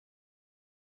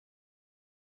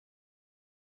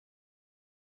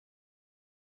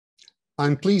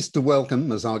I'm pleased to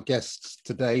welcome as our guests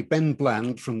today Ben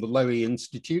Bland from the Lowy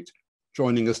Institute,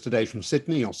 joining us today from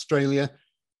Sydney, Australia,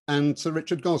 and Sir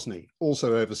Richard Gozney,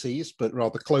 also overseas, but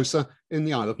rather closer in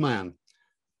the Isle of Man.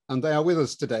 And they are with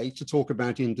us today to talk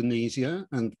about Indonesia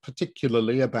and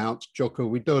particularly about Joko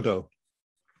Widodo.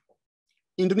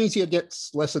 Indonesia gets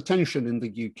less attention in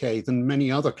the UK than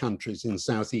many other countries in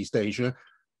Southeast Asia,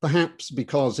 perhaps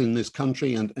because in this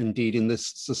country and indeed in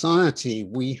this society,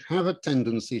 we have a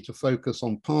tendency to focus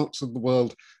on parts of the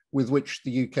world with which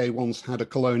the UK once had a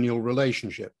colonial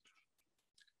relationship.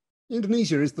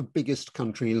 Indonesia is the biggest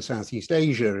country in Southeast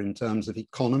Asia in terms of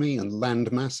economy and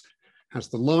landmass, has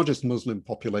the largest Muslim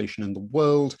population in the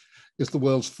world, is the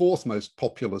world's fourth most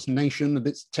populous nation and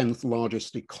its 10th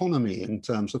largest economy in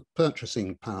terms of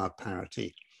purchasing power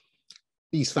parity.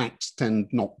 These facts tend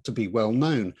not to be well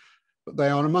known, but they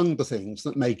are among the things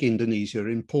that make Indonesia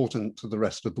important to the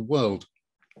rest of the world.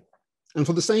 And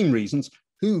for the same reasons,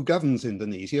 who governs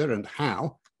Indonesia and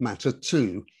how matter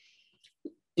too.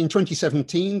 In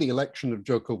 2017, the election of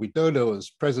Joko Widodo as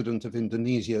president of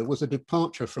Indonesia was a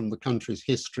departure from the country's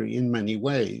history in many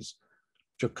ways.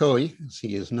 Jokowi, as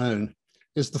he is known,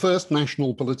 is the first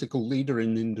national political leader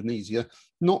in Indonesia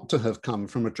not to have come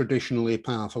from a traditionally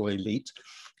powerful elite.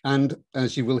 And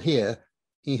as you will hear,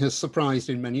 he has surprised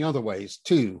in many other ways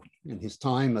too, in his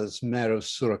time as mayor of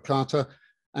Surakarta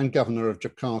and governor of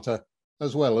Jakarta,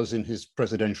 as well as in his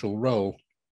presidential role.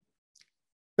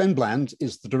 Ben Bland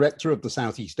is the director of the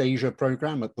Southeast Asia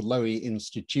program at the Lowy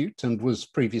Institute and was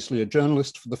previously a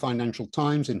journalist for the Financial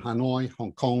Times in Hanoi,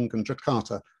 Hong Kong, and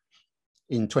Jakarta.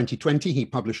 In 2020, he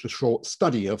published a short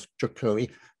study of Jokowi,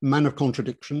 Man of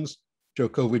Contradictions,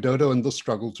 Joko Widodo and the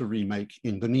Struggle to Remake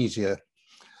Indonesia.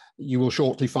 You will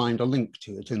shortly find a link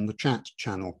to it in the chat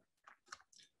channel.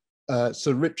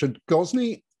 Sir Richard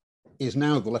Gozney is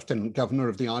now the Lieutenant Governor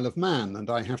of the Isle of Man, and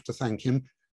I have to thank him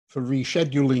for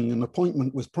rescheduling an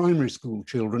appointment with primary school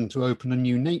children to open a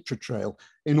new nature trail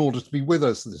in order to be with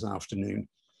us this afternoon.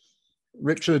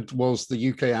 Richard was the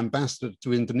UK ambassador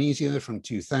to Indonesia from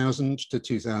 2000 to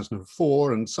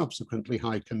 2004 and subsequently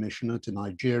High Commissioner to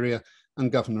Nigeria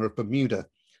and Governor of Bermuda.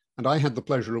 And I had the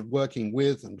pleasure of working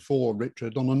with and for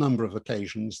Richard on a number of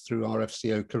occasions through our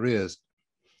FCO careers.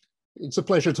 It's a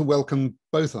pleasure to welcome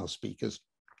both our speakers.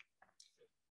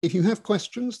 If you have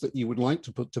questions that you would like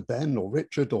to put to Ben or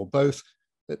Richard or both,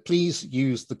 please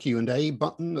use the Q&A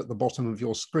button at the bottom of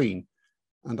your screen,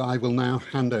 and I will now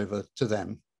hand over to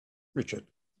them. Richard.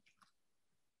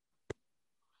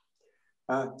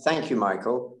 Thank you,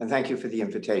 Michael, and thank you for the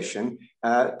invitation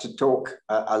to talk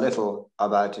a little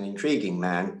about an intriguing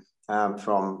man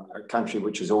from a country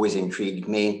which has always intrigued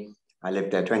me. I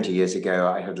lived there 20 years ago.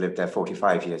 I had lived there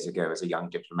 45 years ago as a young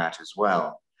diplomat as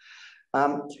well.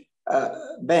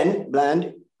 Ben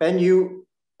Bland, you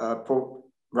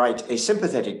write a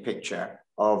sympathetic picture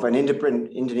of an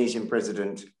Indonesian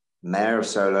president, mayor of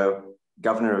Solo,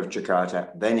 governor of Jakarta,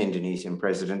 then Indonesian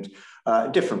president,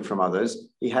 different from others.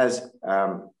 He has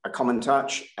a common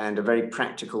touch and a very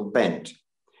practical bent.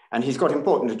 And he's got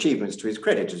important achievements to his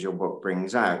credit, as your book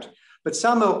brings out. But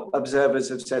some observers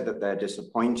have said that they're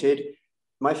disappointed.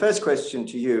 My first question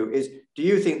to you is, do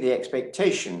you think the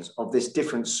expectations of this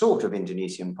different sort of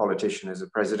Indonesian politician as a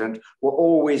president were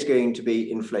always going to be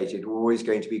inflated, were always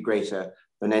going to be greater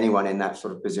than anyone in that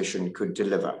sort of position could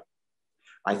deliver?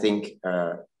 I think,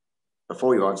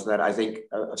 before you answer that, I think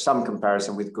some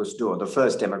comparison with Gus Dur, the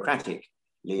first democratically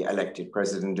elected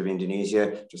president of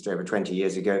Indonesia just over 20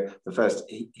 years ago,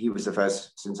 he was the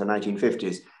first since the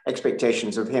 1950s.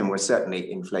 Expectations of him were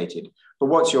certainly inflated. But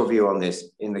what's your view on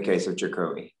this in the case of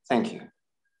Jokowi? Thank you.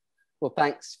 Well,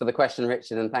 thanks for the question,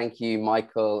 Richard, and thank you,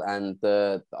 Michael and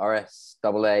the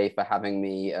RSAA for having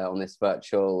me on this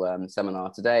virtual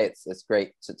seminar today. It's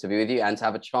great to be with you and to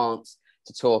have a chance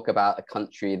to talk about a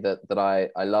country that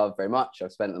I love very much.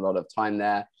 I've spent a lot of time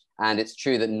there. And it's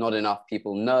true that not enough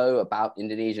people know about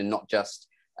Indonesia, not just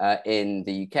in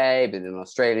the UK, but in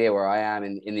Australia, where I am,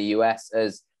 in the US,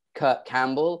 as Kurt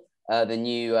Campbell, the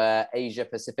new Asia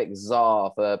Pacific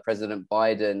czar for President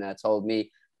Biden, told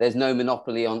me, there's no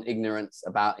monopoly on ignorance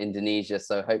about Indonesia.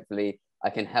 So hopefully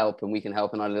I can help and we can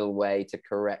help in our little way to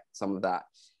correct some of that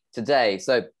today.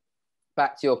 So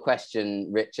back to your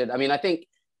question, Richard. I mean, I think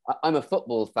I'm a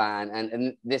football fan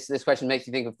and this question makes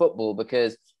me think of football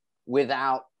because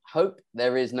without hope,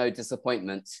 there is no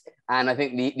disappointment. And I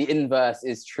think the inverse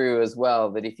is true as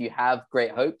well, that if you have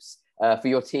great hopes for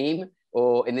your team,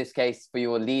 or in this case, for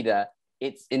your leader,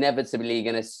 it's inevitably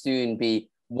going to soon be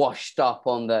washed up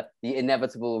on the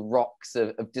inevitable rocks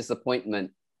of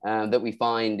disappointment that we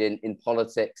find in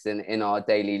politics and in our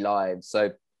daily lives.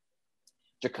 So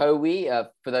Jokowi,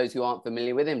 for those who aren't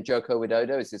familiar with him, Joko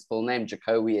Widodo is his full name.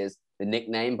 Jokowi is the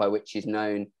nickname by which he's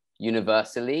known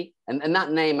universally. And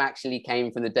that name actually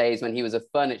came from the days when he was a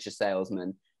furniture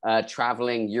salesman,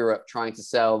 traveling Europe, trying to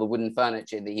sell the wooden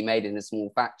furniture that he made in a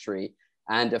small factory.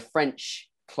 And a French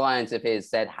client of his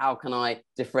said, how can I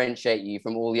differentiate you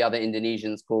from all the other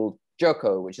Indonesians called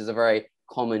Joko, which is a very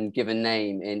common given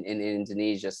name in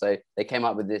Indonesia. So they came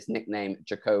up with this nickname,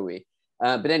 Jokowi.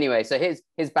 But anyway, so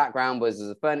his background was as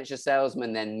a furniture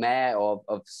salesman, then mayor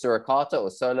of Surakarta or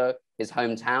Solo, his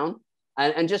hometown.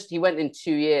 And just he went in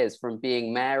 2 years from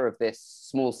being mayor of this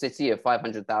small city of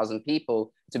 500,000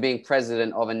 people to being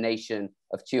president of a nation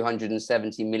of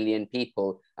 270 million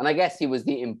people. And I guess he was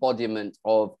the embodiment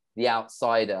of the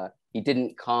outsider. He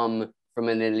didn't come from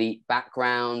an elite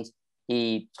background.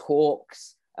 He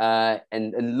talks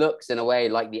and looks in a way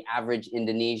like the average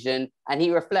Indonesian. And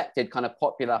he reflected kind of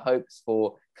popular hopes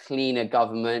for cleaner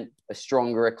government, a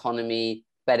stronger economy,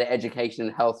 better education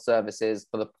and health services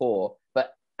for the poor.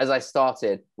 But as I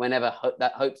started, whenever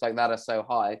hopes like that are so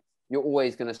high, you're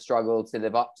always going to struggle to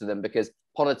live up to them, because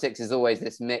politics is always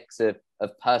this mix of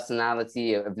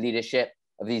personality, of leadership,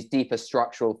 of these deeper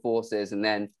structural forces, and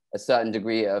then a certain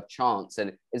degree of chance.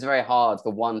 And it's very hard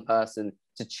for one person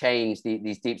to change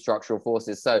these deep structural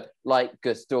forces. So like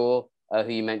Gusdur,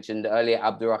 who you mentioned earlier,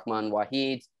 Abdurrahman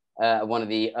Wahid, one of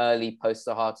the early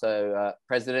post-Suharto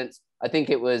presidents, I think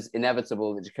it was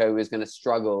inevitable that Jokowi was going to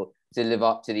struggle to live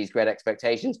up to these great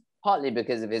expectations, partly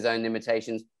because of his own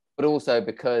limitations, but also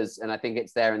because, and I think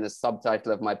it's there in the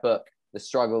subtitle of my book, The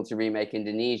Struggle to Remake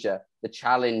Indonesia, the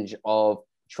challenge of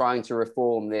trying to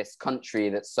reform this country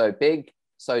that's so big,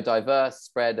 so diverse,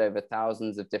 spread over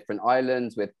thousands of different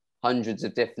islands with hundreds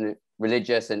of different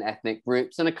religious and ethnic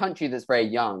groups, and a country that's very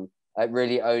young. It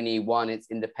really only won its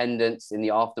independence in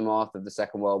the aftermath of the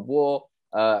Second World War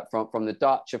from the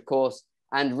Dutch, of course,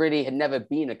 and really had never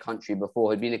been a country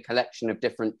before, had been a collection of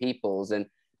different peoples. And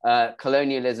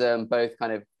colonialism both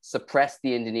kind of suppressed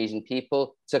the Indonesian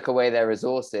people, took away their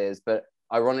resources, but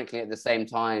ironically at the same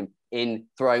time, in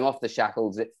throwing off the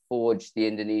shackles, it forged the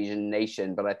Indonesian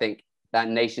nation. But I think that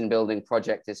nation building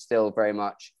project is still very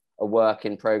much a work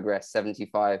in progress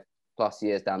 75 plus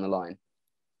years down the line.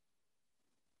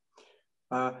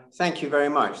 Thank you very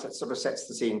much. That sort of sets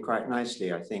the scene quite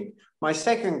nicely, I think. My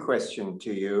second question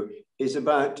to you is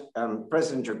about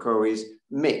President Jokowi's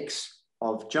mix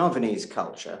of Javanese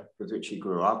culture, with which he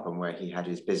grew up and where he had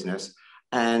his business,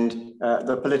 and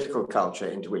the political culture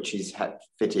into which he's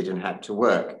fitted and had to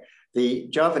work. The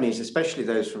Javanese, especially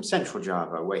those from Central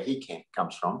Java, where he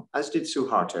comes from, as did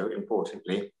Suharto,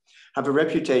 importantly, have a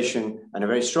reputation, and a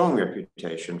very strong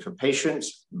reputation, for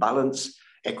patience, balance,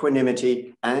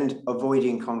 equanimity, and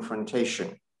avoiding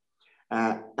confrontation.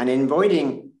 And in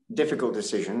avoiding difficult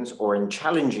decisions or in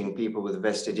challenging people with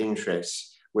vested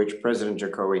interests, which President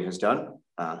Jokowi has done,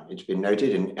 it's been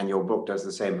noted, and your book does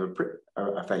the same.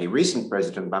 A fairly recent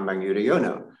president, Bambang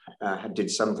Yudhoyono, did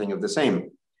something of the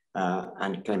same,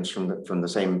 and comes from the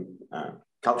same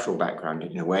cultural background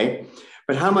in a way.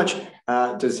 But how much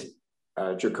does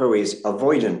Jokowi's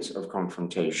avoidance of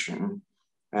confrontation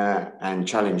and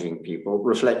challenging people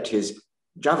reflect his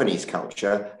Javanese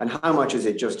culture, and how much is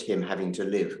it just him having to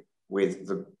live with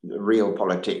the real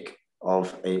politic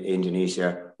of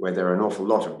Indonesia, where there are an awful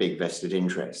lot of big vested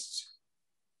interests?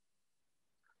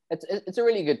 It's a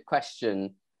really good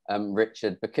question,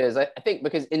 Richard, because I think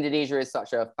because Indonesia is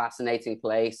such a fascinating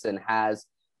place and has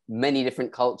many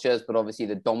different cultures, but obviously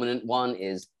the dominant one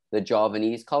is the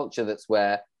Javanese culture. That's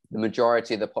where the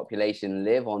majority of the population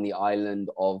live, on the island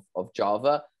of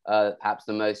Java, perhaps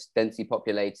the most densely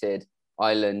populated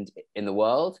island in the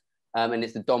world. And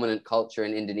it's the dominant culture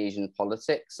in Indonesian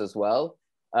politics as well.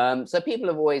 So people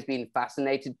have always been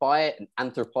fascinated by it. And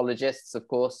anthropologists, of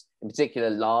course, in particular,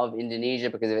 love Indonesia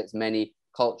because of its many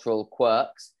cultural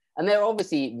quirks. And there are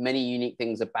obviously many unique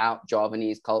things about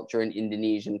Javanese culture and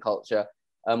Indonesian culture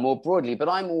more broadly. But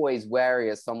I'm always wary,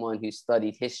 as someone who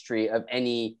studied history, of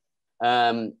any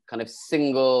kind of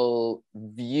single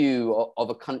view of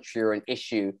a country or an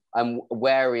issue. I'm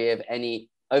wary of any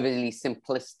overly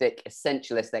simplistic,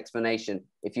 essentialist explanation,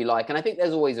 if you like. And I think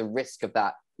there's always a risk of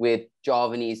that with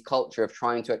Javanese culture, of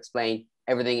trying to explain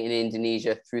everything in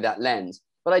Indonesia through that lens.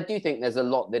 But I do think there's a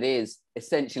lot that is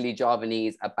essentially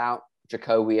Javanese about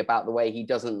Jokowi, about the way he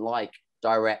doesn't like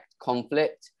direct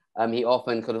conflict. He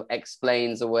often kind of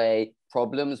explains away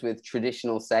problems with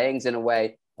traditional sayings in a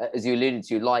way, as you alluded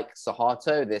to, like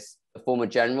Suharto, this former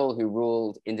general who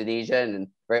ruled Indonesia in a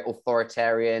very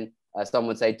authoritarian, some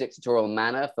would say dictatorial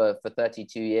manner for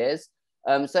 32 years.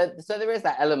 So there is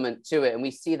that element to it. And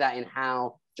we see that in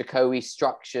how Jokowi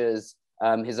structures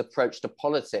his approach to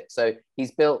politics. So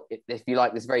he's built, if you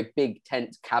like, this very big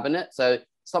tent cabinet. So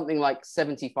something like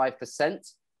 75%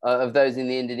 of those in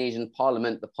the Indonesian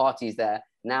parliament, the parties there,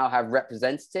 now have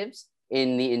representatives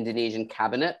in the Indonesian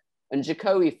cabinet. And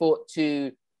Jokowi fought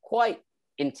two quite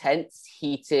intense,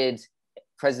 heated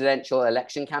presidential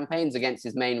election campaigns against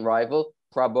his main rival,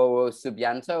 Prabowo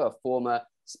Subianto, a former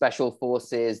special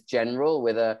forces general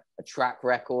with a track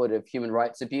record of human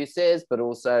rights abuses, but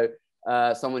also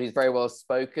someone who's very well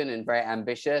spoken and very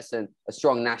ambitious and a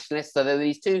strong nationalist. So there were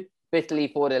these two bitterly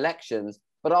fought elections.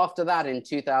 But after that, in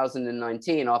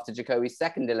 2019, after Jokowi's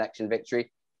second election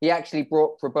victory, he actually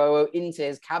brought Prabowo into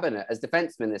his cabinet as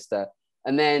defense minister.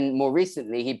 And then more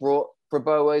recently, he brought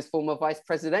Prabowo's former vice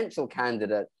presidential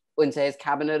candidate into his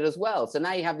cabinet as well. So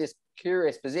now you have this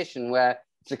curious position where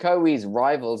Jokowi's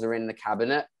rivals are in the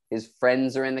cabinet, his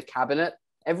friends are in the cabinet,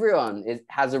 everyone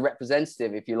has a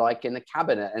representative, if you like, in the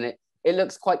cabinet. And it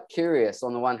looks quite curious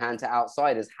on the one hand to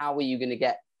outsiders. How are you going to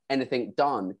get anything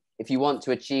done if you want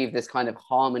to achieve this kind of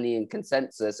harmony and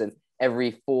consensus, and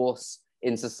every force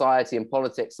in society and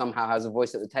politics somehow has a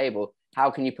voice at the table?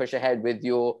 How can you push ahead with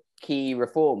your key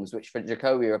reforms, which for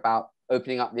Jokowi are about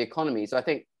opening up the economy? So I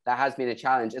think that has been a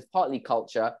challenge. It's partly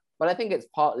culture, but I think it's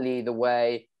partly the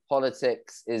way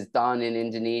politics is done in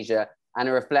Indonesia and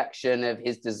a reflection of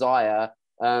his desire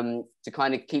to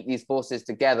kind of keep these forces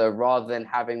together rather than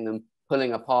having them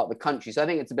pulling apart the country. So I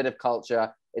think it's a bit of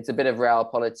culture, it's a bit of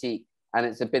realpolitik, and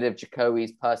it's a bit of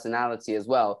Jokowi's personality as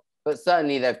well. But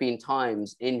certainly there have been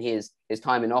times in his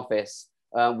time in office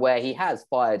where he has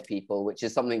fired people, which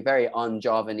is something very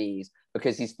un-Javanese,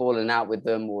 because he's fallen out with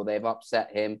them, or they've upset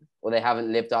him, or they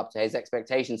haven't lived up to his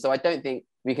expectations. So I don't think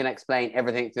we can explain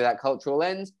everything through that cultural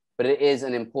lens, but it is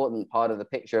an important part of the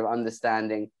picture of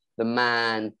understanding the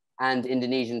man and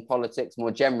Indonesian politics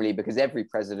more generally, because every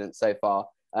president so far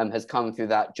has come through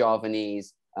that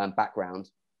Javanese background.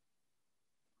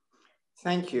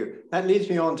 Thank you. That leads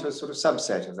me on to a sort of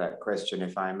subset of that question,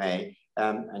 if I may.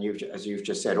 And as you've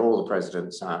just said, all the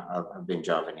presidents have been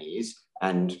Javanese,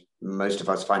 and most of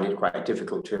us find it quite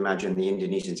difficult to imagine the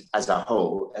Indonesians as a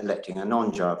whole electing a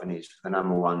non-Javanese for the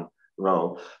 #1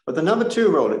 role. But the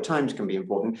 #2 role at times can be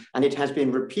important, and it has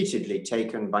been repeatedly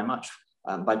taken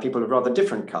by people of rather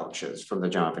different cultures from the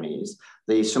Javanese.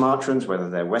 The Sumatrans, whether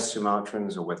they're West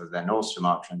Sumatrans or whether they're North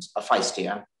Sumatrans, are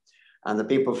feistier. And the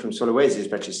people from Sulawesi,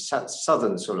 especially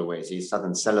southern Sulawesi,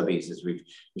 southern Celebes, as we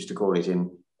used to call it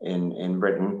in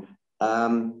Britain,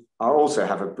 also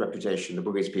have a reputation, the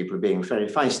Bugis people, of being very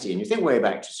feisty. And you think way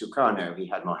back to Sukarno, he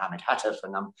had Mohammed Hatta for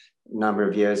a number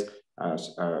of years,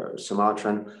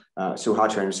 Sumatran.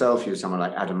 Suharto himself used someone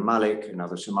like Adam Malik,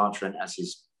 another Sumatran, as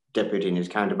his deputy and his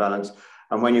counterbalance.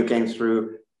 And when you came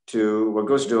through to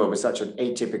Wagusdur, was such an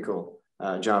atypical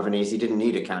Javanese, he didn't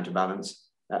need a counterbalance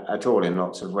at all in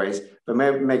lots of ways. But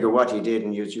Megawati did,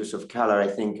 and used Yusuf Kala, I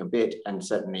think, a bit, and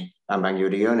certainly Bambang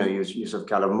Yudhoyono used Yusuf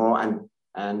Kala more,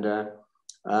 and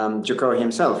Jokowi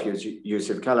himself used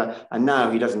Yusuf Kala, and now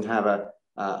he doesn't have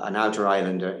an outer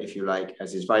islander, if you like,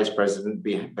 as his vice president,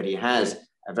 but he has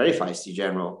a very feisty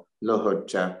general,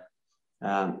 Luhut,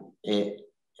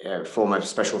 former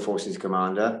special forces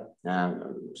commander,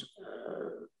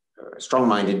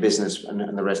 strong-minded business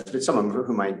and the rest of it, someone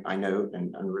whom I know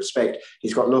and respect.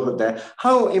 He's got Luhut there.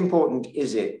 How important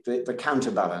is it, the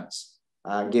counterbalance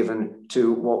given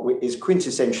to what is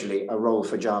quintessentially a role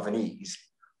for Javanese,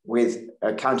 with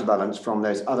a counterbalance from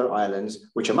those other islands,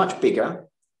 which are much bigger,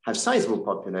 have sizable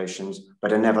populations,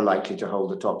 but are never likely to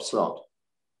hold the top slot?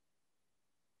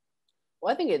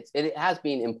 Well, I think it has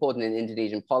been important in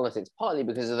Indonesian politics, partly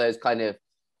because of those kind of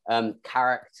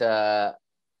character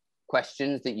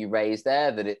questions that you raised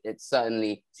there, that it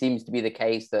certainly seems to be the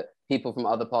case that people from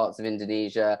other parts of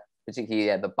Indonesia, particularly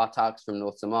the Bataks from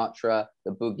North Sumatra,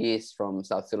 the Bugis from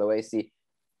South Sulawesi,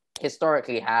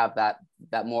 historically have that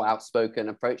more outspoken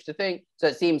approach to things. So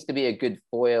it seems to be a good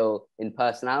foil in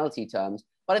personality terms.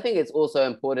 But I think it's also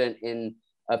important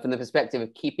from the perspective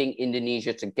of keeping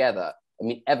Indonesia together. I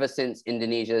mean, ever since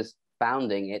Indonesia's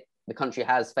founding, the country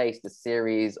has faced a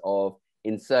series of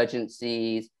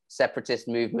insurgencies, separatist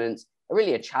movements,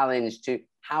 really a challenge to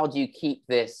how do you keep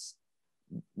this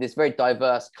very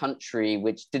diverse country,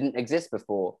 which didn't exist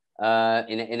before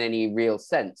in any real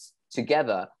sense,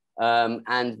 together.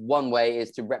 And one way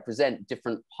is to represent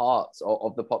different parts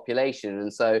of the population.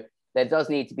 And so there does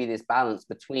need to be this balance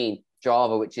between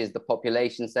Java, which is the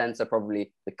population center,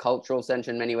 probably the cultural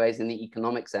center in many ways, and the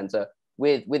economic center,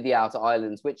 with the outer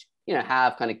islands, which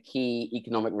have kind of key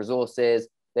economic resources.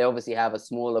 They obviously have a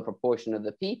smaller proportion of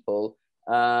the people,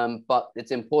 but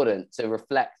it's important to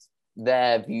reflect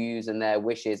their views and their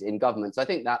wishes in government. So I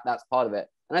think that's part of it.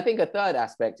 And I think a third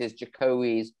aspect is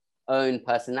Jokowi's own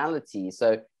personality.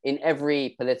 So in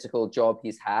every political job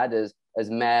he's had as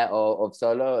mayor of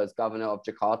Solo, as governor of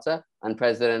Jakarta, and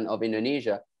president of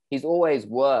Indonesia, he's always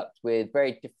worked with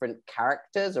very different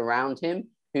characters around him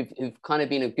who've kind of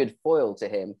been a good foil to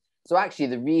him. So actually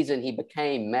the reason he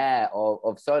became mayor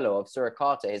of Solo, of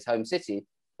Surakarta, his home city,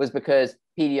 was because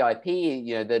PDIP,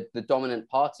 the dominant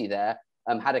party there,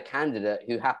 had a candidate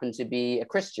who happened to be a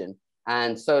Christian.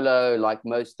 And Solo, like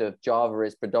most of Java,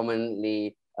 is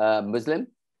predominantly Muslim.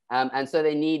 And so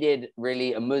they needed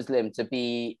really a Muslim to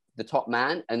be the top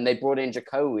man, and they brought in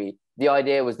Jokowi. The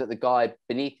idea was that the guy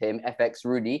beneath him, FX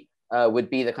Rudy, would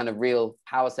be the kind of real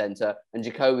power center, and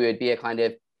Jokowi would be a kind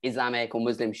of Islamic or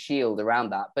Muslim shield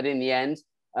around that. But in the end,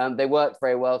 they worked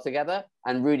very well together,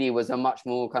 and Rudy was a much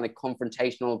more kind of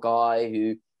confrontational guy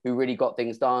who really got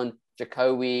things done.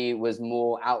 Jokowi was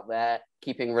more out there,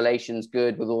 keeping relations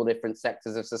good with all different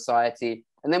sectors of society.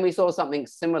 And then we saw something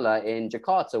similar in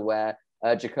Jakarta, where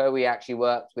Jokowi actually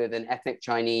worked with an ethnic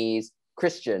Chinese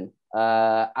Christian,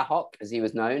 Ahok, as he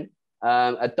was known,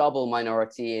 a double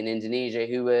minority in Indonesia,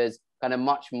 who was kind of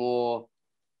much more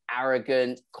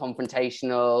arrogant,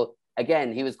 confrontational.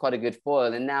 Again, he was quite a good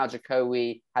foil. And now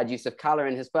Jokowi had Yusuf Kalla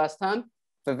in his first term.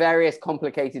 For various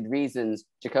complicated reasons,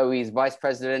 Jokowi's vice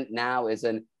president now is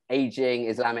an aging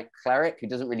Islamic cleric who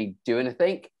doesn't really do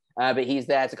anything, but he's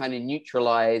there to kind of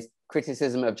neutralize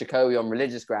criticism of Jokowi on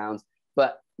religious grounds.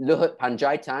 But Luhut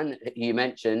Panjaitan, who you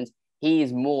mentioned,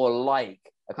 he's more like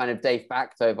a kind of de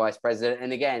facto vice president.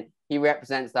 And again, he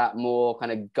represents that more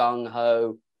kind of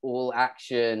gung-ho,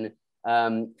 all-action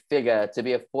figure to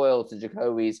be a foil to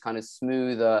Jokowi's kind of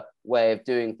smoother way of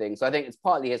doing things. So I think it's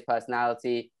partly his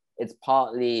personality, it's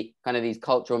partly kind of these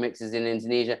cultural mixes in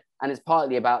Indonesia, and it's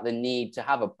partly about the need to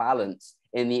have a balance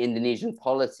in the Indonesian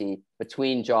polity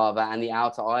between Java and the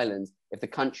outer islands if the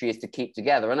country is to keep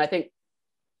together. And I think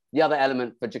the other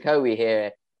element for Jokowi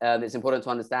here that's important to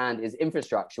understand is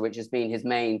infrastructure, which has been his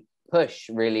main push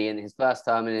really in his first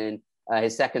term and in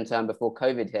his second term before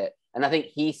COVID hit. And I think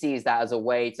he sees that as a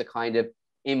way to kind of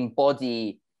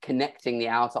embody connecting the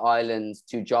outer islands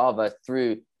to Java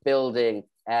through building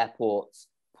airports,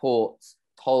 ports,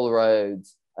 toll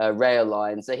roads, rail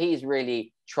lines. So he's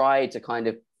really tried to kind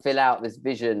of fill out this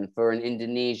vision for an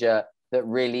Indonesia that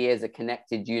really is a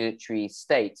connected unitary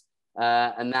state.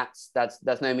 And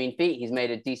that's no mean feat. He's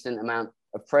made a decent amount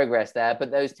of progress there,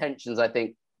 but those tensions, I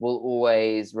think, will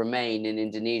always remain in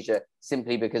Indonesia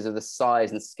simply because of the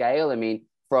size and scale. I mean,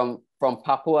 from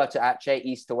Papua to Aceh,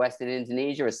 east to west in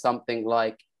Indonesia is something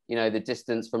like, the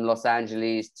distance from Los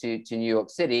Angeles to New York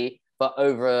City, but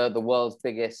over the world's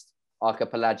biggest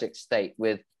archipelagic state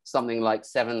with something like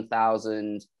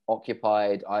 7,000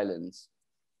 occupied islands.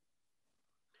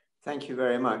 Thank you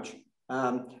very much.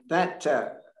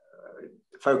 That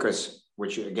focus,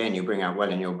 which again you bring out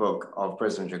well in your book, of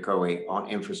President Jokowi on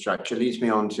infrastructure, leads me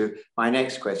on to my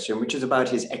next question, which is about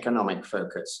his economic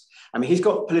focus. I mean, he's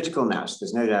got political nous,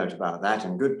 there's no doubt about that,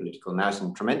 and good political nous,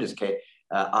 and tremendous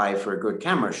eye for a good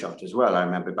camera shot as well. I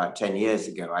remember about 10 years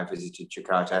ago, I visited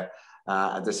Jakarta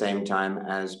at the same time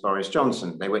as Boris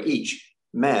Johnson. They were each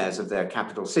mayors of their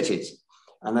capital cities.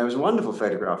 And there was a wonderful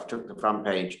photograph, took the front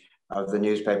page of the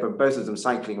newspaper, both of them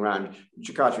cycling around.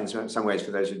 Jakarta, in some ways,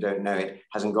 for those who don't know it,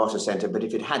 hasn't got a center, but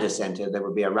if it had a center, there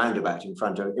would be a roundabout in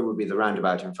front of, it would be the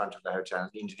roundabout in front of the hotel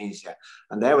in Indonesia.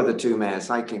 And there were the two mayors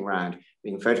cycling around,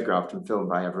 being photographed and filmed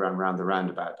by everyone around the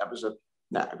roundabout. That was a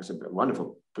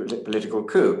wonderful political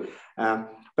coup.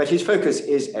 But his focus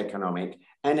is economic.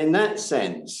 And in that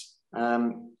sense,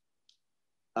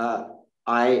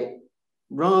 I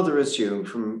rather assume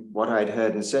from what I'd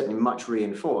heard, and certainly much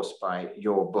reinforced by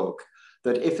your book,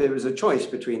 that if there was a choice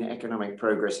between economic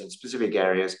progress in specific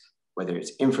areas, whether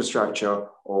it's infrastructure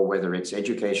or whether it's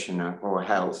education or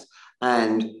health,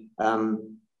 and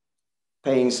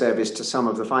paying service to some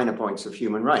of the finer points of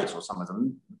human rights, or some of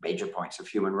the major points of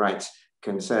human rights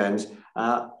concerns,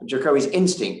 Jokowi's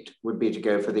instinct would be to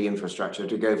go for the infrastructure,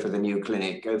 to go for the new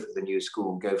clinic, go for the new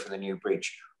school, go for the new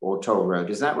bridge or toll road.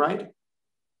 Is that right?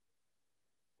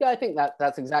 Yeah, I think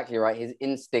that's exactly right. His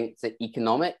instincts are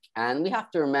economic, and we have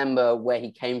to remember where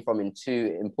he came from in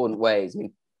two important ways. I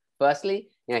mean, firstly,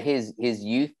 his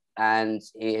youth and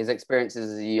his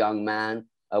experiences as a young man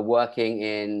working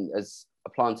as a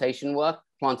plantation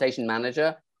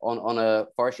manager on a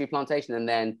forestry plantation, and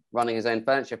then running his own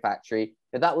furniture factory.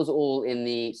 That was all in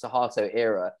the Suharto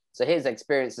era. So his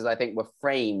experiences, I think, were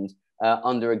framed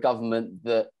under a government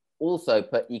that also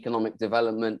put economic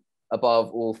development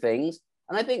above all things.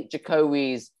 And I think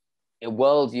Jokowi's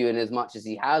worldview, in as much as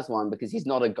he has one, because he's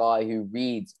not a guy who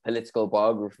reads political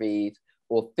biographies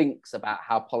or thinks about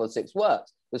how politics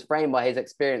works, was framed by his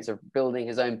experience of building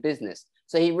his own business.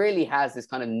 So he really has this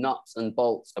kind of nuts and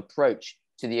bolts approach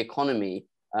to the economy.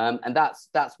 And that's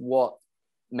what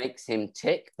makes him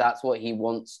tick. That's what he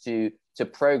wants to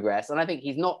progress. And I think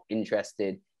he's not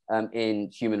interested in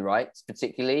human rights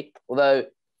particularly, although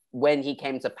when he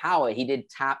came to power, he did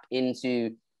tap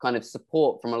into kind of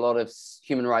support from a lot of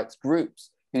human rights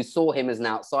groups who saw him as an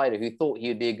outsider, who thought he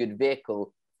would be a good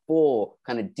vehicle for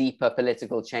kind of deeper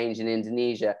political change in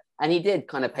Indonesia. And he did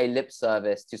kind of pay lip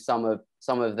service to some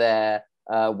of their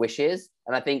wishes.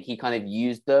 And I think he kind of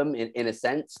used them in a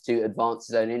sense to advance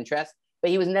his own interests,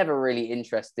 but he was never really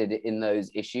interested in those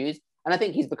issues. And I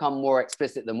think he's become more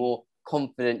explicit the more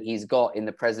confident he's got in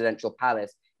the presidential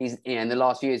palace. He's, in the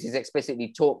last few years, he's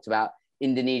explicitly talked about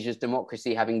Indonesia's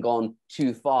democracy having gone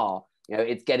too far.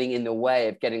 It's getting in the way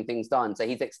of getting things done. So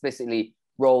he's explicitly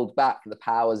rolled back the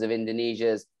powers of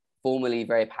Indonesia's formerly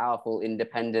very powerful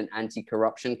independent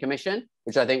anti-corruption commission,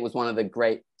 which I think was one of the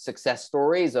great success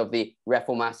stories of the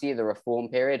Reformasi, the reform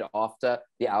period after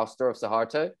the ouster of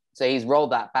Suharto. So he's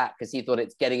rolled that back because he thought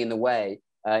it's getting in the way.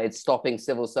 It's stopping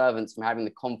civil servants from having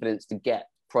the confidence to get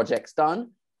projects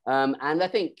done. And I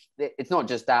think it's not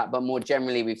just that, but more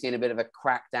generally, we've seen a bit of a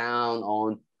crackdown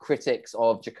on critics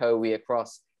of Jokowi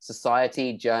across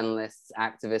society, journalists,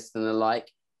 activists, and the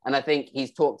like. And I think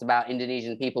he's talked about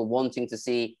Indonesian people wanting to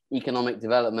see economic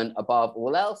development above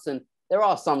all else. And there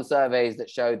are some surveys that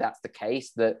show that's the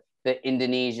case, that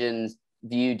Indonesians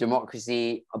view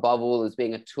democracy above all as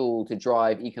being a tool to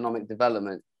drive economic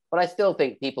development. But I still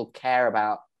think people care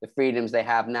about the freedoms they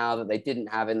have now that they didn't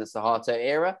have in the Suharto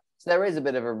era. So there is a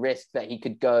bit of a risk that he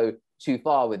could go too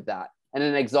far with that. And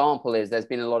an example is there's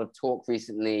been a lot of talk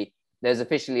recently. There's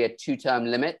officially a 2-term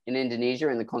limit in Indonesia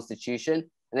in the constitution.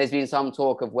 And there's been some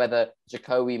talk of whether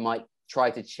Jokowi might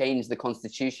try to change the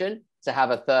constitution to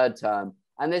have a 3rd term.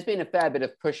 And there's been a fair bit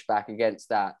of pushback against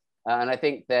that. And I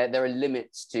think there are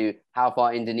limits to how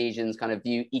far Indonesians kind of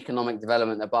view economic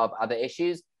development above other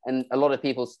issues. And a lot of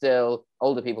people still,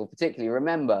 older people particularly,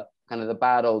 remember kind of the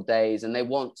bad old days, and they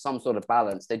want some sort of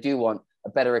balance. They do want a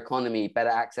better economy, better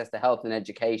access to health and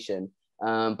education,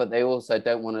 but they also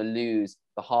don't want to lose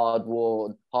the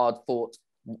hard-fought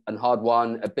and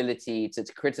hard-won ability to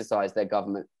criticize their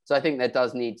government. So I think there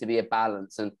does need to be a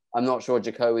balance, and I'm not sure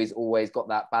Jokowi's always got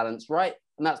that balance right.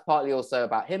 And that's partly also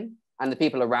about him and the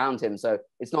people around him. So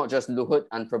it's not just Luhut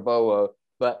and Prabowo,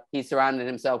 but he surrounded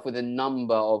himself with a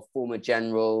number of former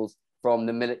generals from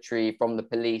the military, from the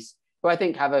police, who I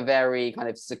think have a very kind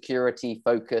of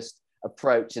security-focused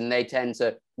approach. And they tend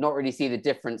to not really see the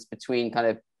difference between kind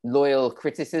of loyal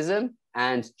criticism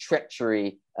and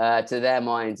treachery. To their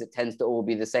minds, it tends to all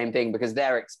be the same thing because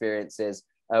their experiences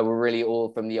were really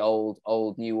all from the old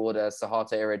New Order,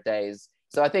 Suharto era days.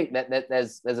 So I think that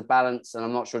there's a balance, and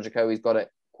I'm not sure Jokowi's got it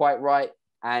quite right.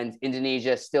 And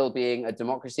Indonesia still being a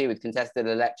democracy with contested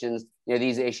elections,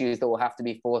 these are issues that will have to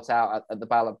be fought out at the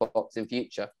ballot box in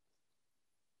future.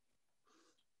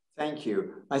 Thank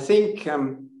you. I think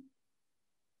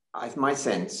my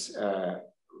sense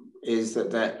is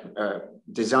that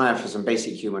desire for some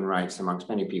basic human rights amongst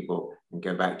many people, and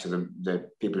go back to the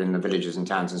people in the villages and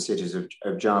towns and cities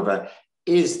of Java,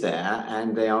 is there,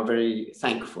 and they are very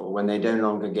thankful when they no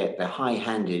longer get the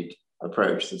high-handed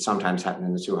approach that sometimes happened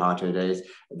in the Suharto days,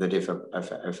 that if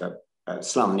a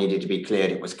slum needed to be cleared,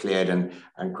 it was cleared, and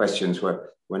questions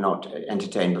were not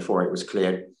entertained before it was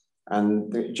cleared.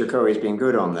 And Jokowi has been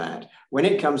good on that. When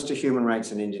it comes to human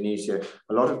rights in Indonesia,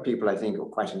 a lot of people, I think, or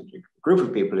quite a group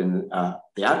of people in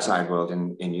the outside world,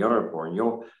 in Europe or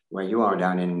where you are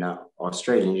down in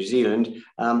Australia, New Zealand,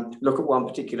 look at one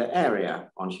particular area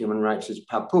on human rights as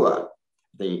Papua,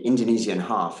 the Indonesian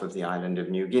half of the island of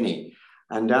New Guinea.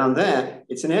 And down there,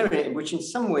 it's an area which in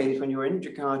some ways, when you're in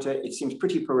Jakarta, it seems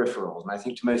pretty peripheral. And I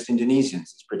think to most Indonesians,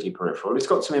 it's pretty peripheral. It's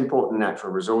got some important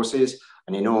natural resources,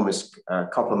 an enormous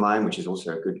copper mine, which is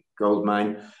also a good gold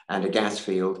mine, and a gas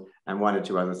field, and 1 or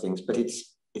 2 other things. But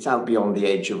it's out beyond the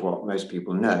edge of what most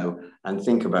people know and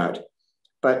think about.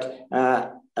 But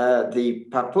the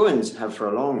Papuans have for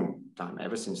a long time,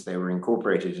 ever since they were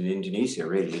incorporated in Indonesia,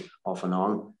 really, off and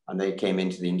on, and they came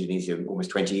into the Indonesia almost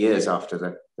 20 years after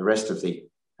the rest of the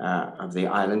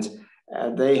islands.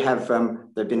 There've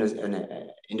been an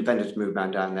independence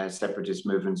movement down there, separatist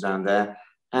movements down there,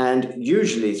 and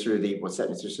usually certainly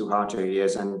through Suharto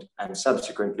years and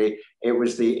subsequently, it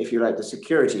was if you like, the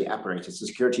security apparatus, the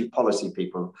security policy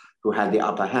people who had the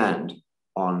upper hand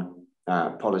on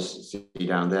policy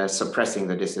down there, suppressing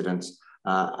the dissidents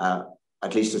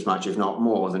at least as much, if not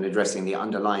more, than addressing the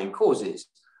underlying causes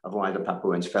of why the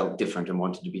Papuans felt different and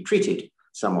wanted to be treated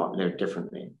somewhat lived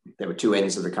differently. There were two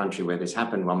ends of the country where this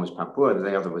happened. One was Papua,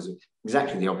 the other was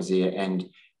exactly the opposite end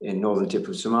in northern tip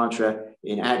of Sumatra,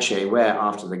 in Aceh, where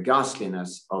after the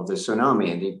ghastliness of the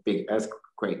tsunami and the big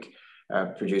earthquake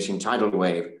producing tidal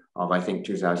wave of, I think,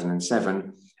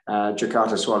 2007,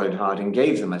 Jakarta swallowed hard and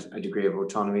gave them a degree of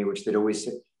autonomy, which they'd always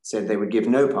said they would give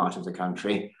no part of the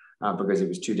country because it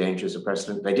was too dangerous a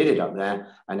precedent. They did it up there,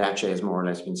 and Aceh has more or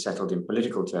less been settled in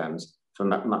political terms for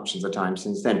much of the time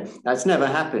since then. That's never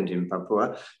happened in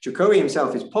Papua. Jokowi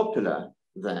himself is popular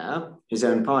there. His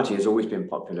own party has always been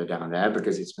popular down there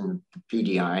because it's been the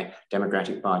PDI,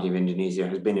 Democratic Party of Indonesia,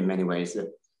 has been in many ways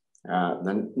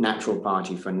the natural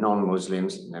party for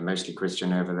non-Muslims, they're mostly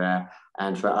Christian over there,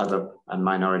 and for other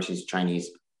minorities, Chinese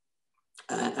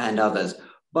and others.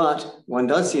 But one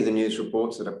does see the news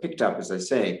reports that are picked up, as I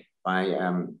say, by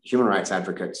human rights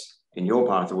advocates in your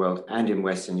part of the world and in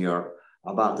Western Europe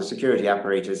about the security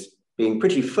apparatus being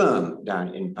pretty firm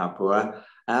down in Papua.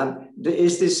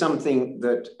 Is this something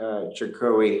that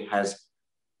Jokowi has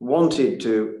wanted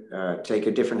to take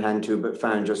a different hand to, but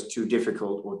found just too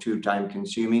difficult or too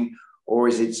time-consuming? Or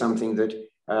is it something that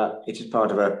it is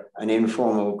part of an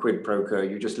informal quid pro quo?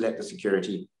 You just let the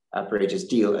security apparatus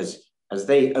deal as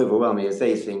they overwhelmingly as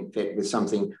they think fit with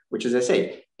something which, as I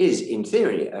say, is in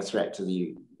theory a threat to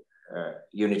the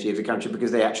unity of the country,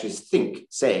 because they actually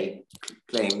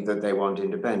claim that they want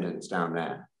independence down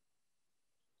there.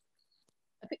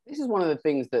 I think this is one of the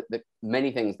things that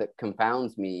many things that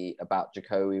confounds me about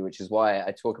Jokowi, which is why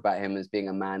I talk about him as being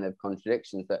a man of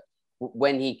contradictions, that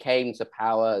when he came to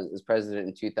power as president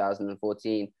in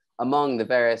 2014, among the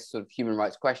various sort of human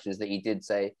rights questions that he did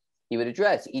say he would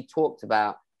address, he talked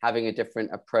about having a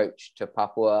different approach to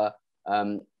Papua,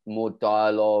 more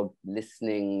dialogue,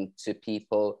 listening to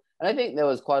people. And I think there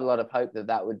was quite a lot of hope that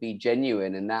that would be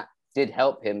genuine, and that did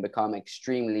help him become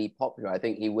extremely popular. I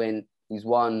think he's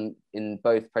won in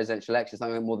both presidential elections,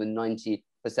 something like more than 90%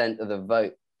 of the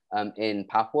vote in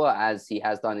Papua, as he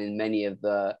has done in many of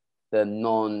the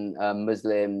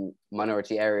non-Muslim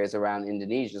minority areas around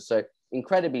Indonesia. So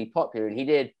incredibly popular. And he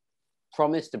did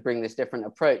promise to bring this different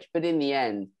approach. But in the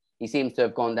end, he seems to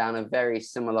have gone down a very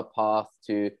similar path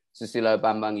to Susilo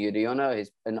Bambang Yudhoyono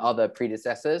and other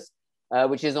predecessors,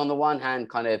 which is on the one hand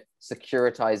kind of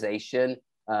securitization,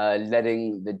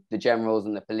 letting the generals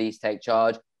and the police take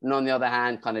charge, and on the other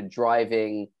hand, kind of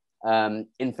driving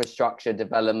infrastructure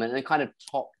development and kind of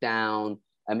top-down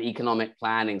economic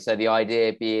planning. So the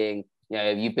idea being,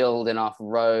 if you build enough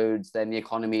roads, then the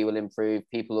economy will improve,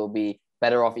 people will be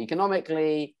better off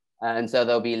economically, and so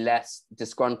there'll be less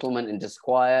disgruntlement and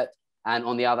disquiet. And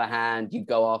on the other hand, you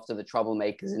go after the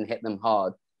troublemakers and hit them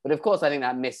hard. But of course, I think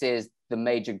that misses the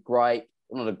major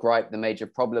the major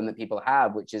problem that people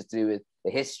have, which is to do with the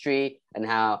history and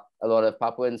how a lot of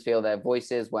Papuans feel their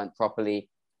voices weren't properly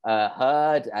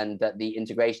heard, and that the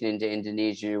integration into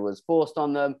Indonesia was forced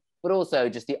on them, but also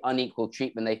just the unequal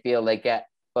treatment they feel they get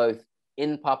both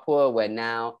in Papua, where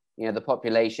now the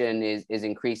population is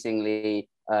increasingly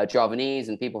Javanese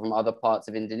and people from other parts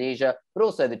of Indonesia, but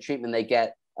also the treatment they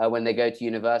get when they go to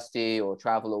university or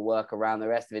travel or work around the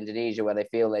rest of Indonesia, where they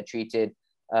feel they're treated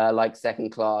like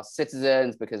second-class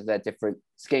citizens because of their different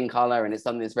skin color, and it's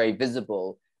something that's very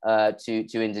visible to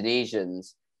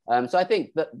Indonesians. So I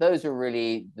think that those are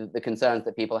really the concerns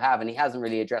that people have, and he hasn't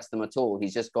really addressed them at all.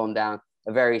 He's just gone down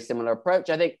a very similar approach.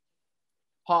 I think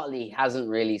partly he hasn't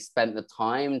really spent the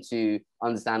time to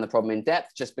understand the problem in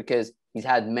depth, just because he's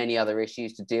had many other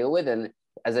issues to deal with. And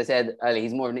as I said earlier,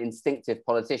 he's more of an instinctive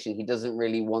politician. He doesn't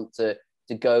really want to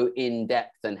go in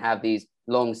depth and have these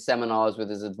long seminars with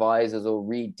his advisors or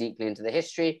read deeply into the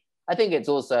history. I think it's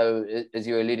also, as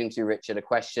you're alluding to, Richard, a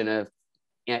question of,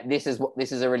 this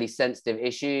is a really sensitive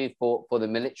issue for the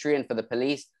military and for the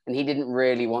police, and he didn't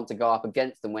really want to go up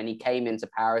against them when he came into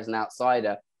power as an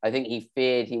outsider. I think he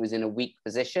feared he was in a weak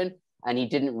position, and he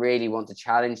didn't really want to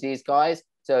challenge these guys,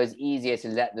 so it's easier to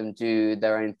let them do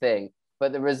their own thing.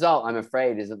 But the result, I'm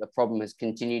afraid, is that the problem has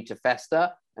continued to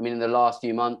fester. I mean, in the last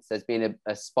few months, there's been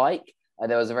a spike.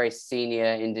 There was a very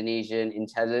senior Indonesian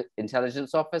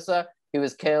intelligence officer who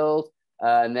was killed.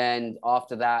 And then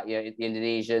after that, the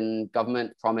Indonesian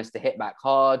government promised to hit back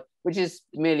hard, which is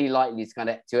merely likely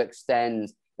to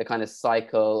extend the kind of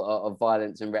cycle of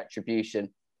violence and retribution.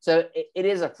 So it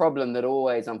is a problem that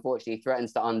always, unfortunately,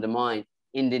 threatens to undermine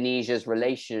Indonesia's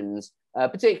relations,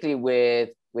 particularly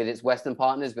with its Western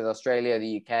partners, with Australia,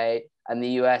 the UK, and the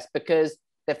US, because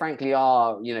there frankly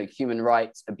are, human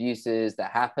rights abuses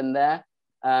that happen there.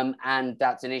 And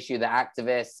that's an issue that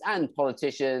activists and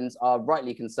politicians are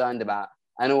rightly concerned about.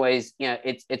 And always,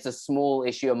 it's a small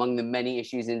issue among the many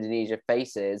issues Indonesia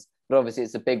faces, but obviously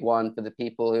it's a big one for the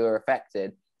people who are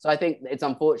affected. So I think it's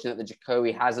unfortunate that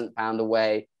Jokowi hasn't found a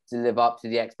way to live up to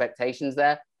the expectations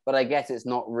there, but I guess it's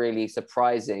not really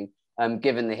surprising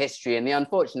given the history. And the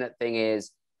unfortunate thing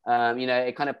is,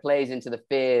 it kind of plays into the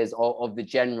fears of the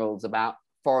generals about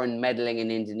foreign meddling in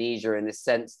Indonesia, in the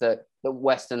sense that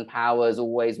Western powers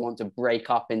always want to break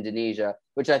up Indonesia,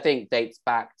 which I think dates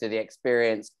back to the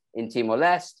experience in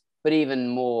Timor-Leste, but even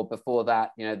more before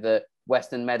that, the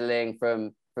Western meddling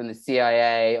from the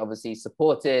CIA, obviously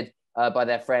supported by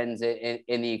their friends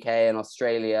in the UK and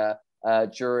Australia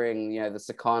during the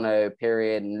Sukarno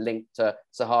period and linked to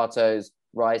Suharto's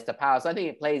rise to power. So I think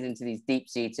it plays into these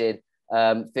deep-seated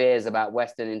fears about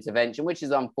Western intervention, which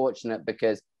is unfortunate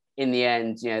because in the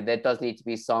end, there does need to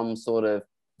be some sort of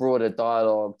broader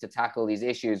dialogue to tackle these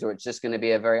issues, or it's just going to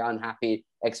be a very unhappy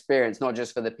experience, not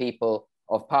just for the people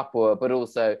of Papua, but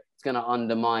also it's going to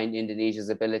undermine Indonesia's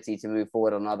ability to move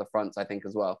forward on other fronts, I think,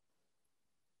 as well.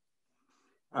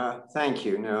 Thank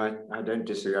you. No, I don't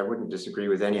disagree. I wouldn't disagree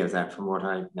with any of that from what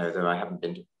I know, though I haven't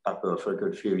been to Papua for a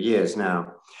good few years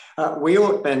now. We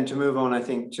ought, Ben, to move on, I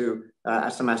think, to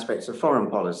some aspects of foreign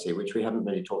policy, which we haven't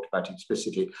really talked about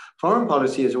explicitly. Foreign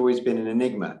policy has always been an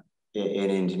enigma in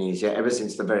Indonesia ever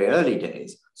since the very early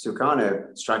days.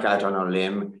 Sukarno struck out on a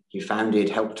limb. He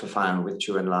helped to found with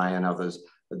Chu Enlai and others,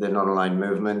 the non-aligned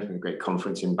movement, with a great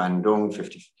conference in Bandung,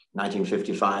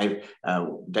 1955,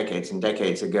 decades and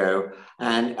decades ago,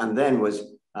 and then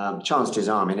was chanced his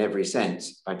arm in every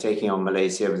sense by taking on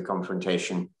Malaysia with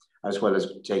confrontation, as well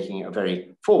as taking a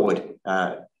very forward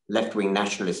left-wing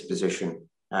nationalist position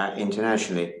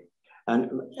internationally. And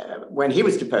when he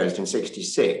was deposed in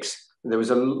 '66, there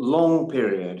was a long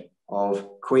period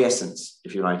of quiescence,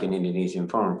 if you like, in Indonesian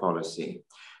foreign policy.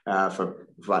 For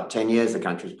about 10 years, the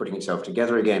country was putting itself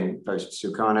together again post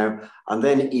Sukarno. And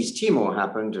then East Timor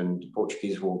happened and the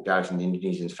Portuguese walked out and the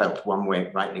Indonesians felt one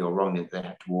way, rightly or wrongly, that they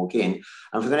had to walk in.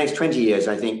 And for the next 20 years,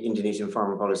 I think Indonesian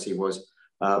foreign policy was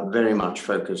very much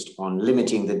focused on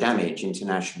limiting the damage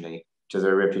internationally to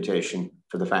their reputation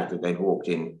for the fact that they'd walked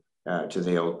in to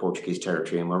the old Portuguese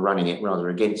territory and were running it rather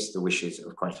against the wishes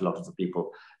of quite a lot of the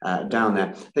people down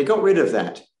there. They got rid of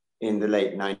that in the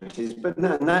late 90s, but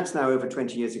and that's now over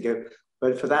 20 years ago.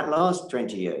 But for that last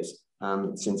 20 years,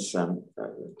 since the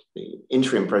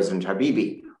interim President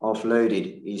Habibie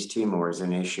offloaded East Timor as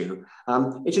an issue,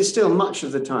 it has still much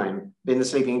of the time been the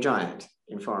sleeping giant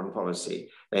in foreign policy.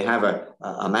 They have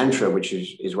a mantra which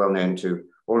is well known to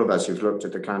all of us who've looked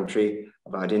at the country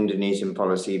about Indonesian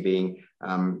policy being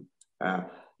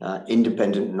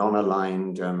independent,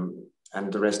 non-aligned,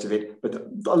 and the rest of it. But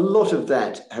a lot of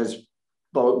that has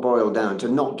boiled down to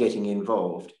not getting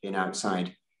involved in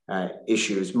outside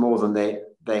issues more than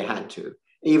they had to,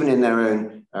 even in their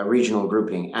own regional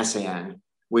grouping, ASEAN,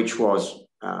 which was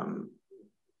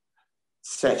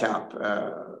set up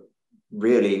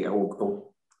really,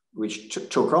 which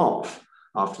took off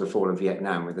after the fall of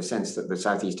Vietnam, with the sense that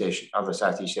the other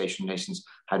Southeast Asian nations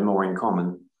had more in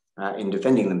common in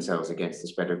defending themselves against the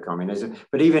spread of communism.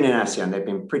 But even in ASEAN, they've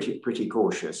been pretty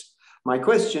cautious. My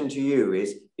question to you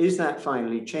is that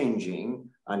finally changing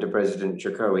under President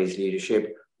Jokowi's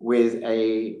leadership, with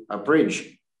a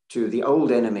bridge to the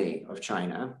old enemy of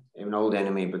China, an old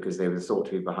enemy because they were thought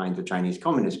to be behind the Chinese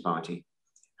Communist Party,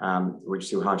 which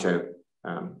Suharto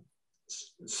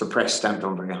suppressed, stamped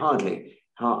on very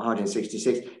hard in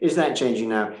 '66. Is that changing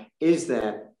now? Is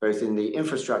there, both in the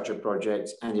infrastructure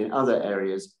projects and in other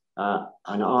areas,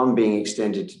 an arm being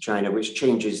extended to China, which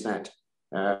changes that,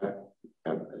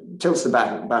 tilts the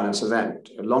balance of that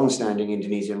long-standing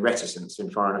Indonesian reticence in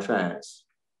foreign affairs?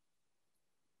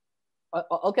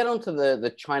 I'll get on to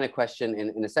the China question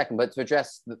in a second, but to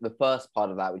address the first part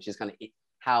of that, which is kind of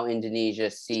how Indonesia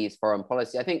sees foreign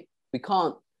policy, I think we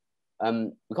can't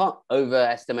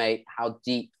overestimate how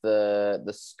deep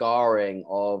the scarring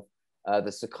of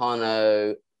the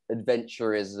Sukarno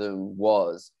adventurism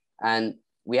was. And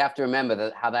we have to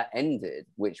remember how that ended,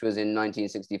 which was in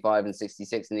 1965 and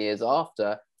 66 and the years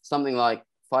after. Something like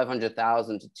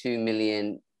 500,000 to 2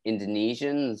 million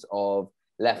Indonesians of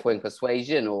left-wing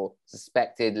persuasion or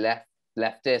suspected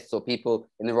leftists or people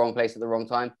in the wrong place at the wrong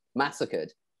time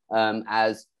massacred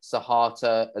as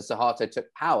Suharto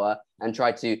took power and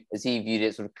tried to, as he viewed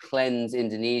it, sort of cleanse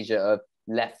Indonesia of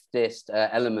leftist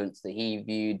elements that he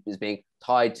viewed as being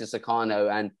tied to Sukarno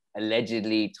and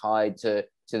allegedly tied to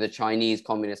the Chinese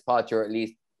Communist Party, or at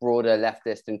least broader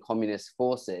leftist and communist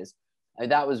forces.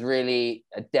 And that was really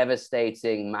a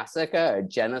devastating massacre, a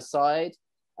genocide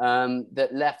that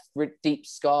left deep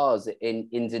scars in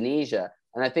Indonesia.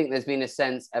 And I think there's been a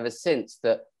sense ever since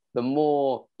that the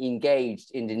more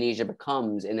engaged Indonesia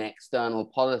becomes in external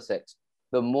politics,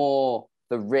 the more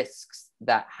the risks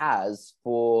that has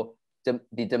for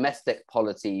the domestic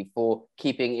polity, for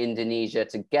keeping Indonesia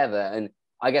together. And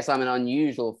I guess I'm an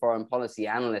unusual foreign policy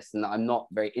analyst in that I'm not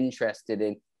very interested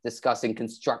in discussing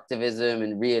constructivism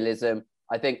and realism.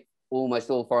 I think almost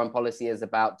all foreign policy is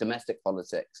about domestic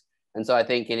politics. And so I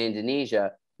think in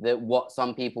Indonesia, that what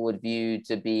some people would view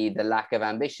to be the lack of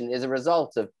ambition is a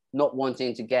result of not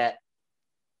wanting to get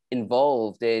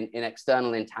involved in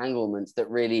external entanglements that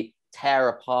really tear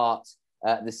apart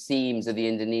the seams of the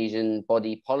Indonesian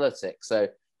body politic. So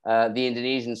the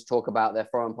Indonesians talk about their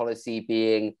foreign policy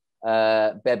being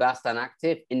bebas dan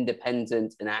active,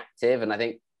 independent and active. And I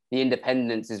think the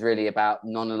independence is really about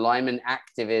non-alignment.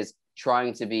 Active is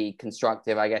trying to be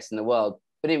constructive, I guess, in the world.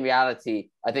 But in reality,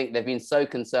 I think they've been so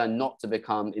concerned not to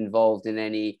become involved in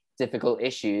any difficult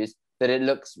issues that it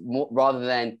looks more, rather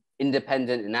than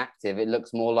independent and active, it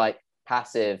looks more like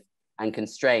passive and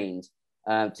constrained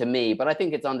to me. But I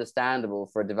think it's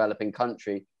understandable for a developing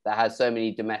country that has so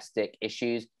many domestic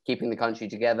issues, keeping the country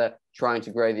together, trying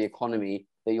to grow the economy,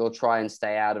 that you'll try and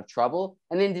stay out of trouble.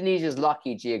 And Indonesia's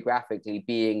lucky geographically,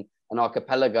 being an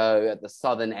archipelago at the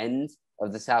southern end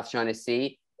of the South China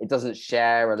Sea. It doesn't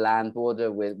share a land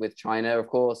border with China, of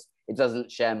course. It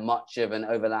doesn't share much of an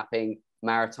overlapping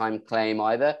maritime claim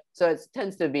either. So it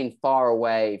tends to have been far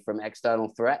away from external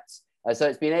threats. So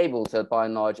it's been able to, by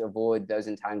and large, avoid those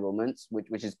entanglements,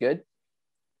 which is good.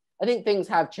 I think things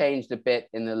have changed a bit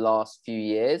in the last few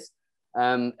years,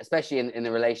 especially in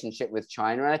the relationship with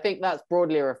China. And I think that's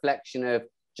broadly a reflection of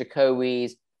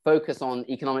Jokowi's focus on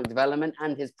economic development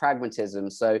and his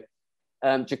pragmatism. So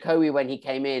Jokowi, when he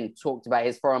came in, talked about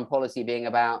his foreign policy being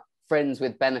about friends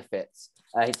with benefits.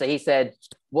 So he said,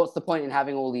 what's the point in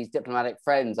having all these diplomatic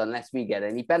friends unless we get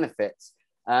any benefits?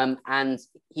 And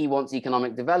he wants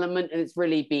economic development. And it's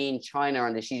really been China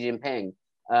under Xi Jinping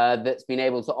that's been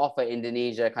able to offer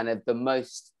Indonesia kind of the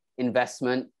most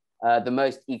investment, the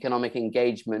most economic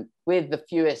engagement with the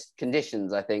fewest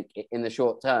conditions, I think, in the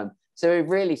short term. So we've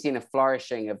really seen a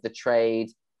flourishing of the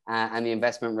trade and the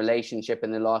investment relationship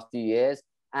in the last few years.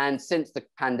 And since the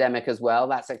pandemic as well,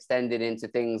 that's extended into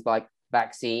things like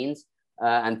vaccines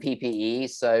and PPE.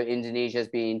 So Indonesia has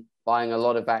been buying a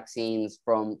lot of vaccines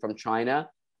from China.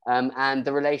 And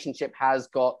the relationship has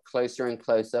got closer and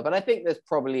closer. But I think there's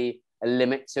probably a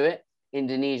limit to it.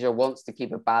 Indonesia wants to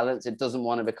keep a balance. It doesn't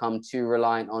want to become too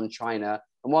reliant on China.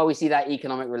 And while we see that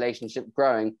economic relationship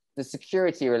growing, the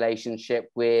security relationship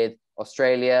with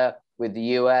Australia, with the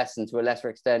US, and to a lesser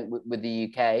extent with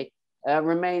the UK,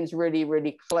 remains really,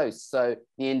 really close. So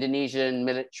the Indonesian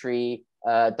military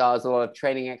does a lot of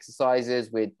training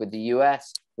exercises with the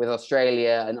US, with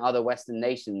Australia and other Western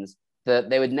nations that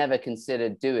they would never consider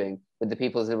doing with the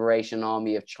People's Liberation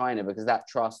Army of China, because that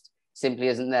trust simply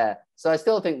isn't there. So I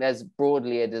still think there's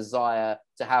broadly a desire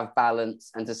to have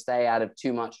balance and to stay out of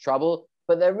too much trouble.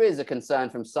 But there is a concern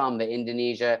from some that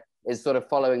Indonesia is sort of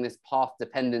following this path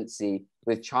dependency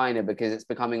with China because it's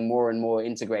becoming more and more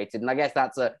integrated. And I guess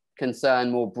that's a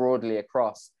concern more broadly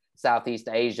across Southeast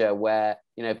Asia, where,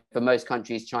 you know, for most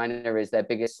countries, China is their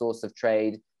biggest source of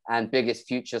trade and biggest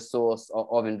future source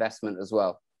of investment as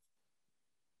well.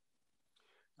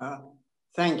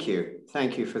 Thank you.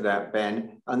 Thank you for that,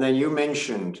 Ben. And then you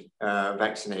mentioned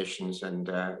vaccinations and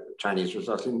Chinese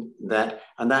results in that,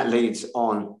 and that leads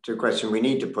on to a question we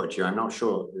need to put to you. I'm not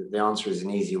sure the answer is an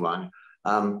easy one.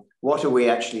 What are we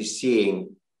actually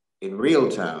seeing in real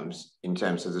terms in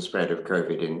terms of the spread of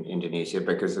COVID in Indonesia?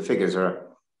 Because the figures are,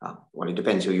 well, it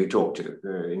depends who you talk to.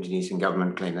 The Indonesian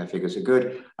government claim their figures are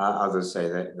good. Others say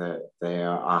that they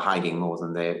are hiding more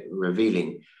than they're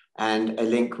revealing. And a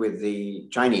link with the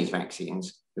Chinese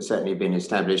vaccines has certainly been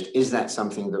established. Is that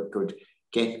something that could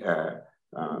get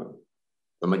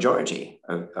the majority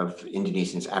of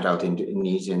Indonesians, adult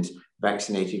Indonesians,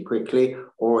 vaccinated quickly?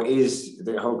 Or is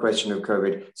the whole question of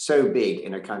COVID so big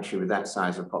in a country with that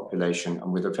size of population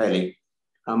and with a fairly,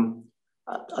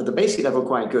 at the basic level,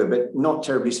 quite good, but not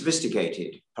terribly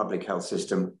sophisticated public health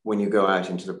system when you go out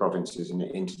into the provinces and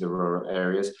into the rural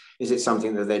areas? Is it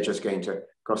something that they're just going to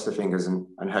cross their fingers and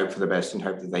hope for the best and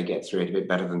hope that they get through it a bit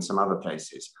better than some other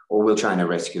places? Or will China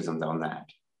rescue them on that?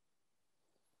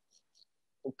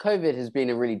 Well, COVID has been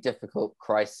a really difficult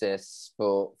crisis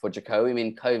for Jokowi. I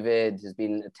mean, COVID has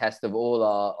been a test of all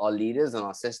our leaders and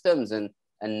our systems, and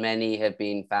many have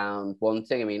been found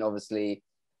wanting. I mean, obviously,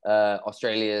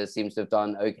 Australia seems to have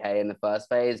done okay in the first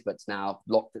phase, but it's now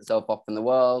locked itself off from the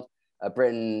world.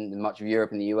 Britain and much of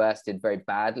Europe and the US did very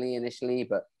badly initially,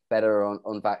 but better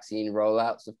on vaccine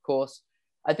rollouts, of course.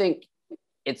 I think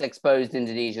it's exposed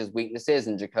Indonesia's weaknesses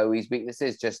and Jokowi's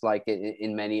weaknesses, just like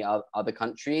in many other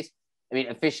countries. I mean,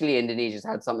 officially, Indonesia's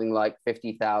had something like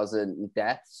 50,000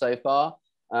 deaths so far,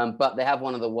 but they have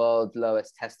one of the world's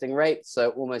lowest testing rates. So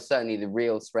almost certainly the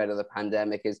real spread of the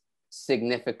pandemic is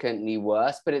significantly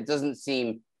worse, but it doesn't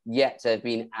seem yet to have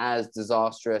been as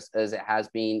disastrous as it has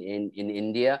been in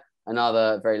India,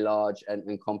 another very large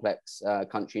and complex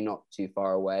country not too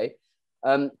far away.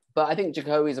 But I think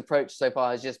Jokowi's approach so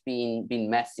far has just been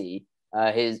messy.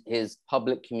 His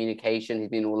public communication has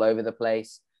been all over the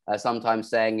place. Sometimes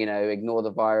saying, ignore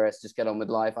the virus, just get on with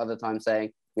life. Other times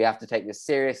saying, we have to take this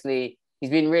seriously. He's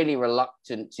been really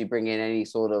reluctant to bring in any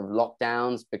sort of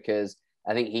lockdowns because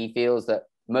I think he feels that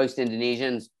most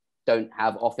Indonesians don't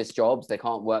have office jobs. They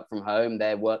can't work from home.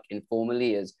 They work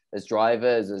informally as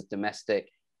drivers, as domestic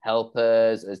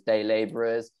helpers, as day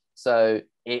laborers. So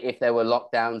if there were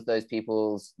lockdowns, those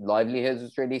people's livelihoods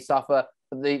would really suffer.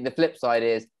 But the flip side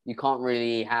is you can't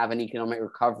really have an economic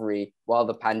recovery while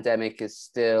the pandemic is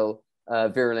still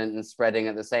virulent and spreading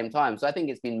at the same time. So I think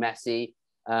it's been messy,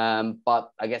 but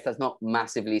I guess that's not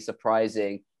massively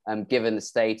surprising given the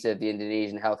state of the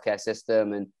Indonesian healthcare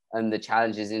system and the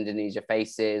challenges Indonesia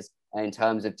faces in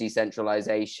terms of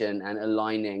decentralization and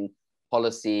aligning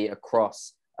policy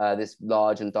across this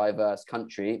large and diverse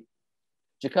country.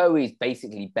 Jokowi is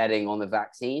basically betting on the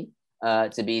vaccine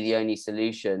to be the only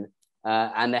solution.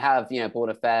 And they have, bought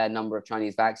a fair number of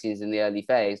Chinese vaccines in the early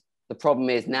phase. The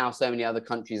problem is now so many other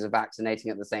countries are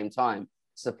vaccinating at the same time.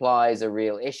 Supply is a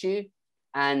real issue.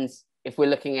 And if we're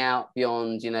looking out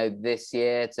beyond, this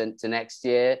year to next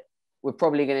year, we're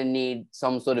probably going to need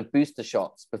some sort of booster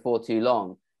shots before too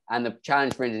long. And the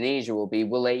challenge for Indonesia will be,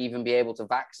 will they even be able to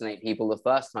vaccinate people the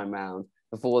first time round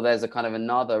before there's a kind of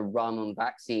another run on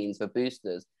vaccines for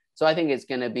boosters? So I think it's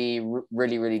going to be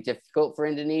really, really difficult for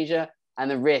Indonesia. And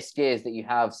the risk is that you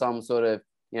have some sort of,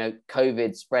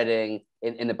 COVID spreading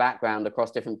in the background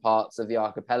across different parts of the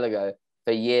archipelago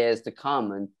for years to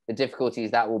come. And the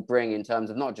difficulties that will bring in terms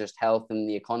of not just health and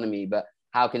the economy, but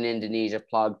how can Indonesia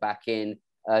plug back in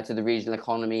to the regional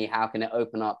economy? How can it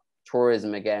open up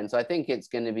tourism again? So I think it's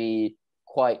going to be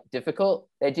quite difficult.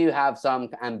 They do have some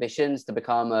ambitions to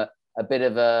become a bit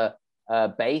of a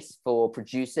base for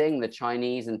producing the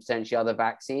Chinese and potentially other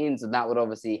vaccines, and that would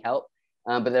obviously help.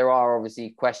 But there are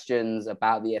obviously questions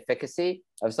about the efficacy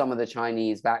of some of the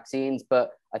Chinese vaccines.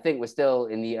 But I think we're still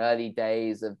in the early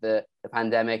days of the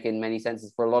pandemic in many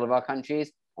senses for a lot of our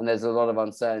countries, and there's a lot of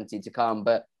uncertainty to come.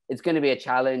 But it's going to be a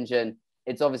challenge, and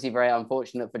it's obviously very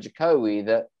unfortunate for Jokowi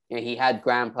that he had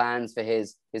grand plans for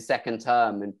his second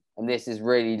term, and this is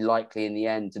really likely in the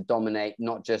end to dominate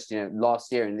not just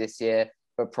last year and this year,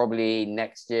 but probably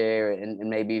next year and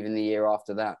maybe even the year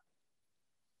after that.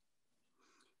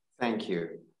 Thank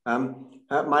you.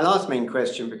 My last main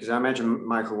question, because I imagine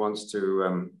Michael wants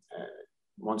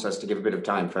us to give a bit of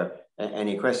time for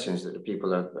any questions that the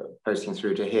people are posting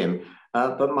through to him.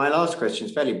 But my last question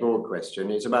is a fairly broad question.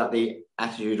 It's about the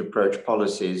attitude, approach,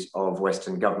 policies of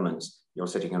Western governments. You're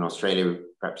sitting in Australia,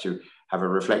 perhaps you have a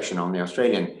reflection on the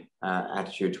Australian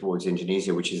attitude towards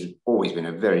Indonesia, which has always been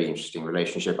a very interesting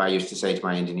relationship. I used to say to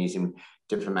my Indonesian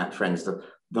diplomat friends that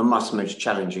the most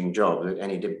challenging job that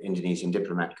any Indonesian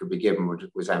diplomat could be given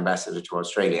was ambassador to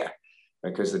Australia,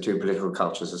 because the two political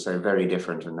cultures are so very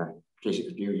different. And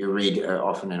you read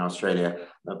often in Australia,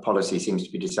 policy seems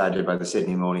to be decided by the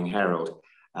Sydney Morning Herald,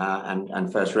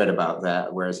 and first read about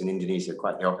that, whereas in Indonesia,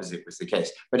 quite the opposite was the case.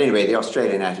 But anyway, the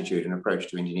Australian attitude and approach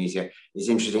to Indonesia is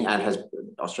interesting, and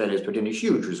Australia has put in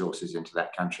huge resources into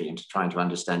that country, into trying to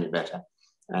understand it better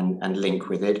and link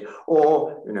with it.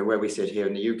 Or, where we sit here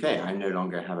in the UK, I no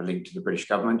longer have a link to the British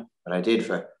government, but I did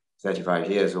for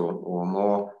 35 years or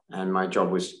more. And my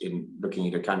job was in looking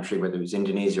at a country, whether it was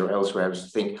Indonesia or elsewhere, I was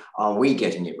to think, are we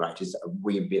getting it right? Is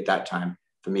we, at that time,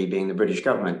 for me being the British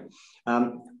government.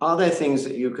 Are there things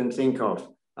that you can think of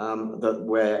that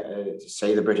where,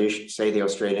 say the British, say the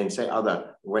Australian, say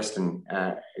other Western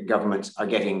governments are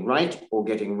getting right or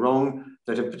getting wrong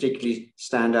that are particularly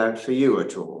stand out for you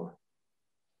at all?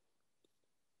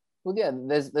 Well, yeah,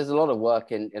 there's a lot of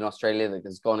work in Australia that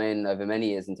has gone in over many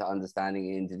years into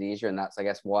understanding Indonesia. And that's, I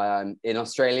guess, why I'm in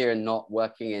Australia and not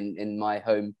working in my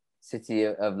home city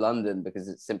of London, because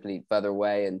it's simply further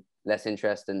away and less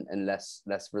interest and less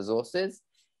resources.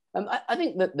 I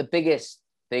think that the biggest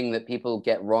thing that people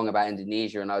get wrong about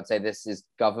Indonesia, and I would say this is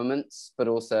governments, but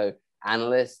also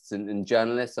analysts and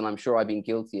journalists, and I'm sure I've been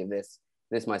guilty of this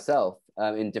myself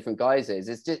in different guises,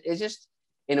 it's just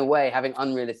in a way, having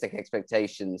unrealistic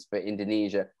expectations for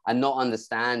Indonesia and not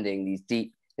understanding these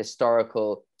deep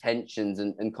historical tensions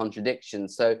and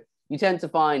contradictions. So you tend to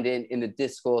find in the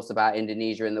discourse about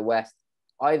Indonesia in the West,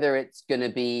 either it's going to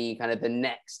be kind of the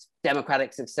next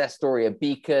democratic success story, a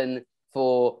beacon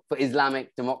for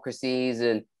Islamic democracies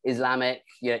and Islamic,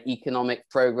 economic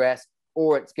progress,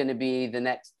 or it's going to be the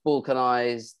next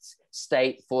balkanized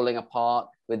state falling apart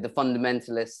with the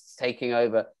fundamentalists taking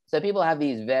over. So people have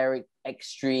these very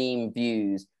extreme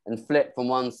views and flip from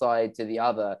one side to the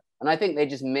other. And I think they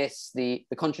just miss the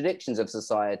contradictions of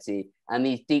society and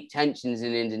these deep tensions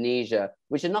in Indonesia,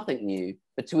 which are nothing new,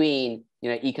 between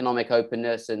economic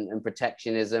openness and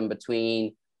protectionism,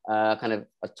 between kind of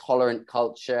a tolerant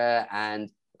culture and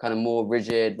kind of more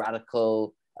rigid,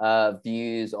 radical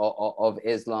views of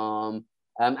Islam,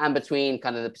 and between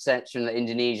kind of the perception that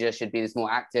Indonesia should be this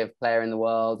more active player in the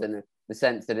world and the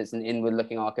sense that it's an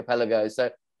inward-looking archipelago.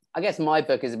 So I guess my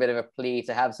book is a bit of a plea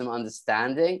to have some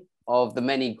understanding of the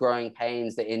many growing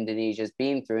pains that Indonesia has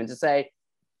been through, and to say,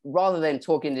 rather than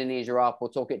talk Indonesia up or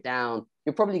talk it down,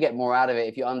 you'll probably get more out of it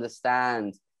if you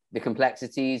understand the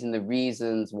complexities and the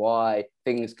reasons why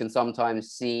things can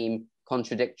sometimes seem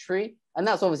contradictory. And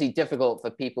that's obviously difficult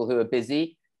for people who are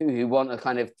busy, who want a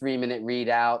kind of 3-minute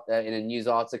readout in a news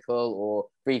article or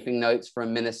briefing notes for a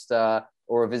minister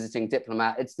or a visiting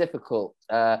diplomat. It's difficult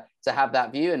to have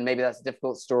that view, and maybe that's a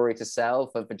difficult story to sell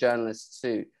for journalists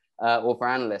too, or for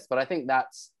analysts. But I think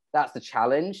that's the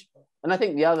challenge. And I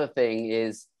think the other thing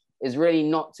is really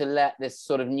not to let this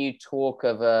sort of new talk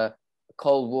of a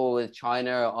Cold War with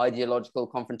China, or ideological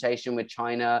confrontation with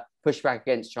China, pushback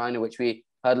against China, which we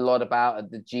heard a lot about at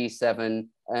the G7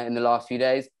 in the last few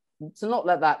days, to not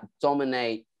let that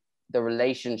dominate the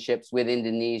relationships with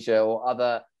Indonesia or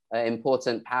other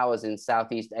important powers in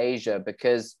Southeast Asia.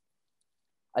 Because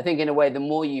I think in a way, the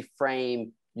more you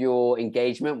frame your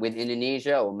engagement with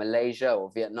Indonesia or Malaysia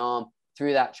or Vietnam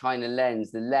through that China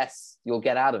lens, the less you'll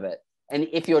get out of it. And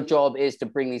if your job is to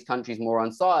bring these countries more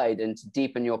on side and to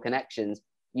deepen your connections,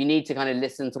 you need to kind of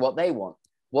listen to what they want.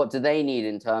 What do they need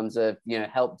in terms of,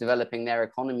 help developing their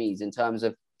economies, in terms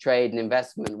of trade and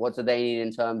investment? What do they need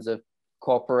in terms of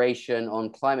cooperation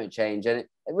on climate change? And it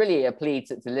really a plea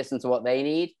to listen to what they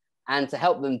need and to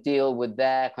help them deal with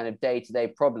their kind of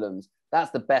day-to-day problems.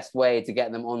 That's the best way to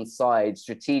get them on side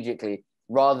strategically,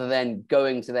 rather than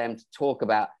going to them to talk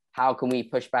about how can we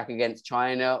push back against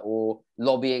China or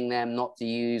lobbying them not to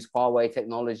use Huawei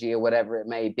technology or whatever it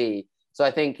may be. So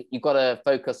I think you've got to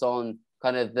focus on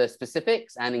kind of the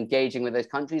specifics and engaging with those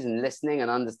countries and listening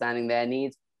and understanding their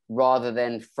needs, rather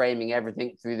than framing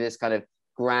everything through this kind of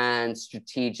grand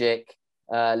strategic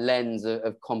lens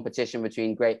of competition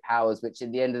between great powers, which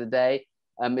at the end of the day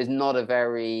is not a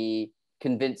very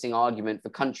convincing argument for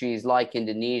countries like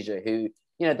Indonesia, who,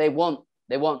 they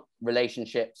want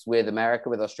relationships with America,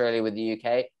 with Australia, with the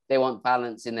UK. They want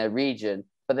balance in their region,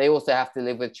 but they also have to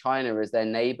live with China as their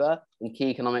neighbor and key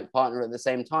economic partner at the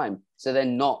same time. So they're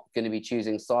not going to be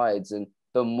choosing sides. And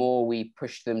the more we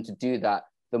push them to do that,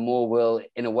 the more we'll,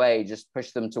 in a way, just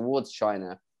push them towards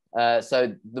China.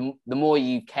 So the more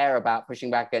you care about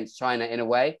pushing back against China, in a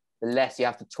way, the less you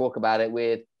have to talk about it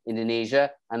with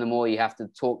Indonesia, and the more you have to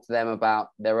talk to them about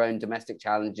their own domestic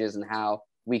challenges and how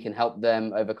we can help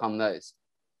them overcome those.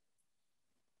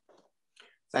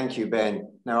 Thank you,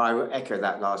 Ben. Now, I will echo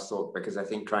that last thought, because I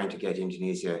think trying to get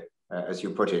Indonesia, as you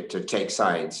put it, to take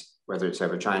sides, whether it's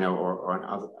over China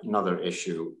or another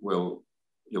issue,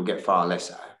 you'll get far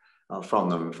less from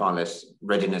them, far less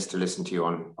readiness to listen to you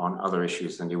on other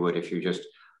issues than you would if you just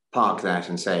park that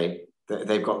and say that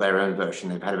they've got their own version.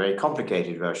 They've had a very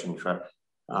complicated version for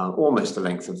almost the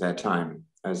length of their time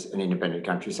as an independent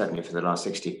country, certainly for the last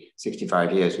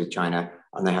 65 years with China,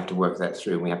 and they have to work that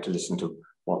through. We have to listen to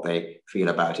what they feel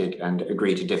about it and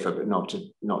agree to differ, but not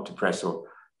to press or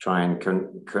try and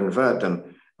convert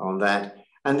them on that.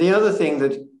 And the other thing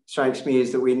that strikes me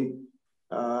is that we,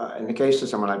 in the case of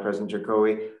someone like President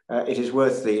Jokowi, it is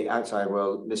worth the outside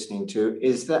world listening to,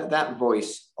 is that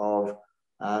voice of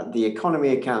the economy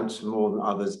accounts more than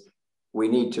others. We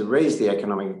need to raise the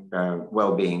economic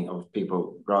well-being of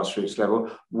people, grassroots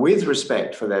level, with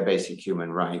respect for their basic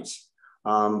human rights,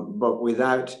 but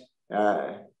without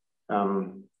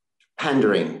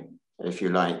pandering, if you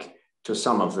like, to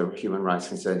some of the human rights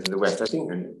concerns in the West. I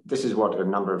think this is what a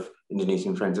number of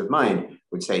Indonesian friends of mine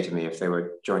would say to me if they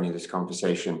were joining this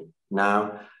conversation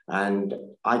now. And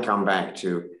I come back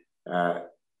to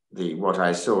what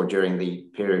I saw during the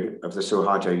period of the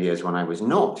Suharto years when I was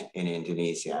not in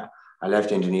Indonesia. I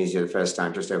left Indonesia the first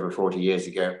time just over 40 years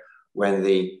ago, when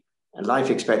the life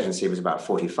expectancy was about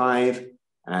 45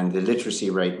 and the literacy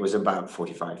rate was about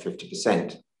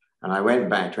 45–50%. And I went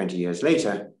back 20 years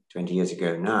later, 20 years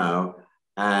ago now,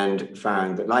 and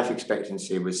found that life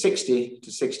expectancy was 60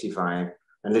 to 65,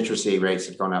 and literacy rates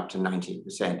had gone up to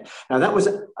 19%. Now, that was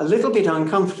a little bit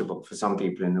uncomfortable for some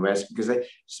people in the West, because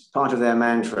part of their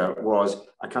mantra was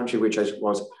a country which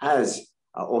was as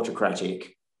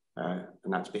autocratic, and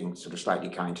that's being sort of slightly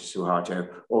kind to Suharto,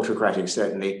 autocratic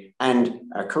certainly, and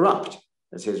corrupt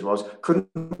as his was, couldn't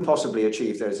possibly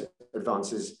achieve those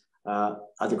advances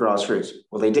at the grassroots.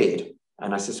 Well, they did.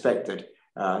 And I suspect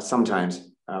that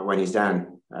sometimes when he's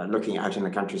down looking out in the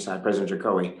countryside, President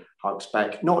Jokowi harks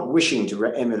back, not wishing to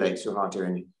emulate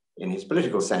Suharto in his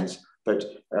political sense, but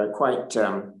quite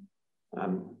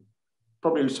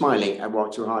probably smiling at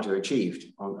what Suharto achieved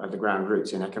at the ground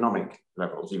roots in economic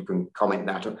levels. You can comment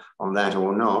on that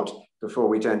or not before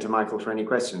we turn to Michael for any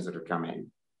questions that have come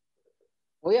in.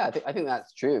 Well, yeah, I think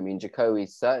that's true. I mean, Jokowi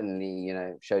certainly, you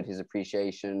know, showed his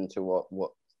appreciation to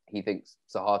what he thinks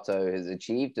Suharto has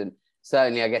achieved, and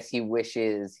certainly, I guess he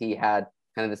wishes he had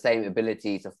kind of the same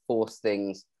ability to force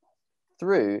things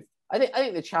through. I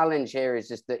think the challenge here is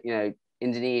just that, you know,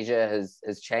 Indonesia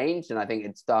has changed, and I think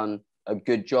it's done a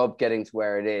good job getting to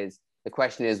where it is. The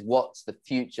question is, what's the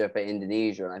future for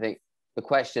Indonesia? And I think the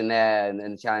question there and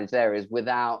the challenge there is,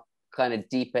 without kind of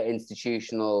deeper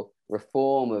institutional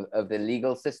reform of the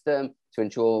legal system to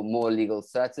ensure more legal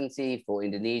certainty for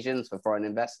Indonesians, for foreign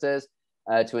investors,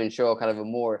 to ensure kind of a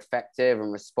more effective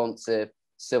and responsive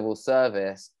civil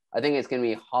service, I think it's going to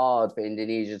be hard for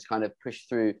Indonesia to kind of push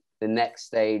through the next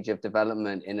stage of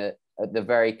development in the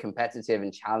very competitive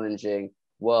and challenging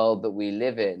world that we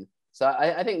live in. So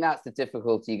I think that's the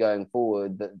difficulty going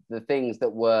forward, that the things that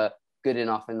were good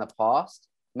enough in the past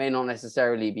may not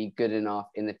necessarily be good enough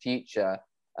in the future.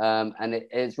 And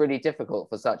it's really difficult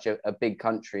for such a big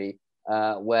country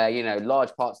where, you know,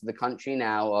 large parts of the country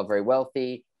now are very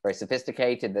wealthy, very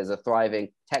sophisticated. There's a thriving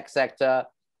tech sector,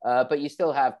 but you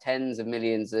still have tens of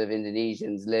millions of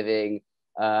Indonesians living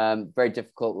very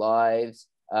difficult lives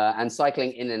and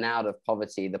cycling in and out of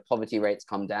poverty. The poverty rates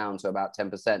come down to about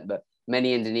 10%, but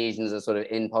many Indonesians are sort of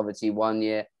in poverty one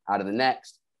year out of the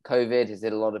next. COVID has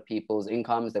hit a lot of people's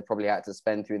incomes. They probably had to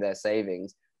spend through their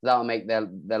savings. That'll make their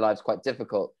lives quite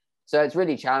difficult. So it's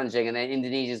really challenging. And then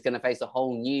Indonesia is going to face a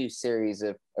whole new series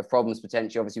of problems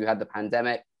potentially. Obviously, we had the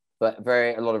pandemic, but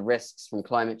a lot of risks from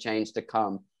climate change to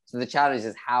come. So the challenge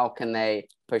is, how can they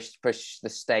push the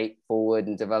state forward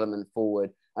and development forward?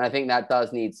 And I think that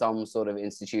does need some sort of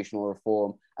institutional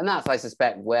reform. And that's, I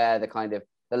suspect, where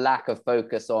the lack of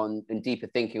focus on and deeper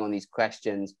thinking on these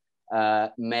questions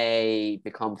may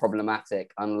become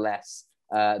problematic unless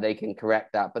they can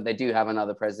correct that. But they do have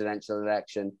another presidential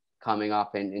election coming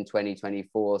up in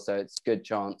 2024. So it's a good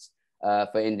chance for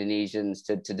Indonesians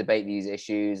to debate these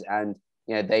issues. And,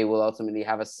 you know, they will ultimately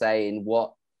have a say in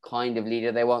what kind of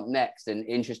leader they want next. And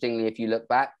interestingly, if you look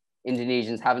back,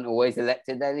 Indonesians haven't always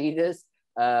elected their leaders,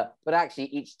 but actually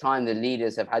each time the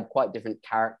leaders have had quite different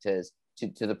characters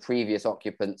to the previous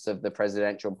occupants of the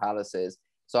presidential palaces.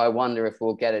 So I wonder if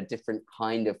we'll get a different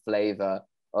kind of flavor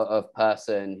of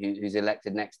person who's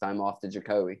elected next time after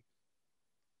Jokowi.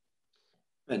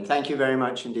 And thank you very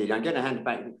much indeed. I'm going to hand it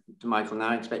back to Michael now.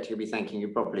 I expect he'll be thanking you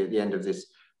properly at the end of this.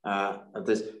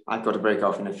 I've got to break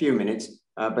off in a few minutes,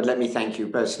 but let me thank you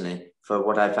personally for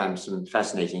what I found some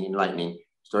fascinating, enlightening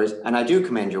stories. And I do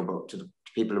commend your book to the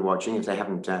people who are watching, if they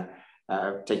haven't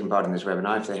taken part in this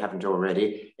webinar, if they haven't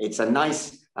already. It's a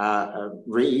nice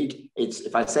read.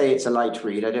 If I say it's a light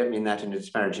read, I don't mean that in a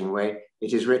disparaging way.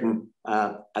 It is written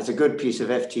as a good piece of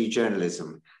FT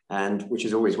journalism, and which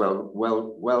is always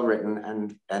well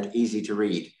written and easy to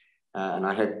read. And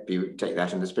I hope you take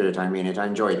that in the spirit I mean it. I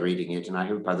enjoyed reading it, and I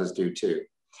hope others do too.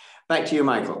 Back to you,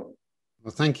 Michael.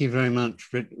 Well, thank you very much,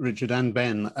 Richard and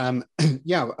Ben.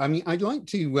 Yeah, I mean, I'd like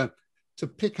to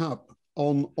pick up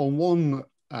on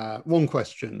one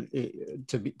question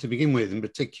to begin with, in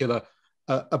particular,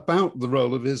 about the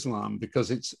role of Islam,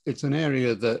 because it's an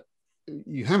area that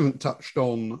you haven't touched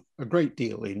on a great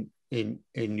deal in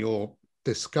your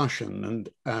discussion, and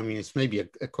I mean, it's maybe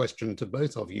a question to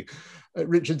both of you.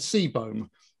 Richard Seabohm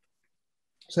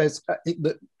says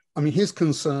that, I mean, his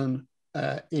concern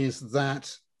is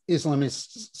that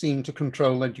Islamists seem to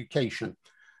control education,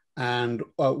 and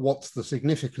what's the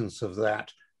significance of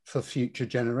that for future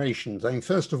generations? I mean,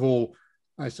 first of all,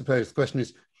 I suppose the question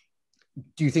is,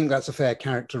 do you think that's a fair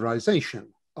characterization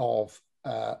of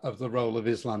the role of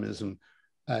Islamism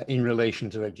in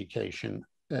relation to education?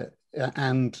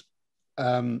 And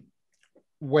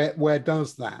where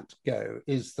does that go?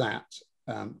 Is that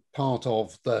part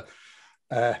of the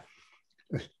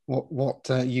what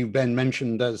you, Ben,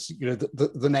 mentioned as, you know,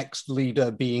 the next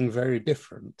leader being very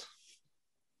different?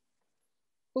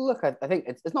 Well, look, I think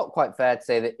it's not quite fair to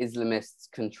say that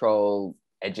Islamists control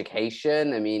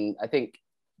education. I mean, I think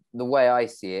the way I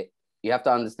see it, you have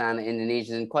to understand that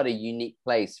Indonesia is in quite a unique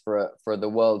place for the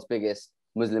world's biggest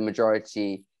Muslim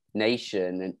majority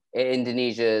nation. And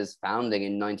Indonesia's founding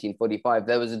in 1945,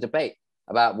 there was a debate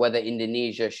about whether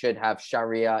Indonesia should have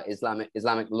Sharia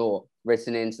Islamic law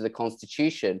written into the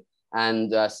constitution.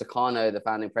 And Sukarno, the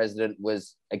founding president,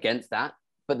 was against that.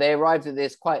 But they arrived at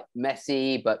this quite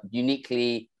messy but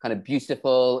uniquely kind of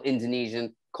beautiful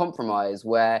Indonesian compromise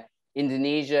where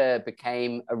Indonesia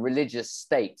became a religious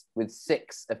state with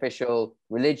 6 official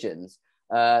religions.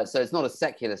 So it's not a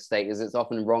secular state, as it's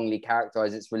often wrongly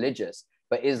characterized. It's religious,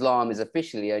 but Islam is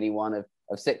officially only one of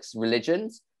 6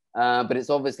 religions. But it's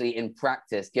obviously in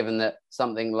practice, given that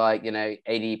something like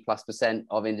 80+%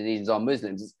 of Indonesians are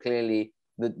Muslims, it's clearly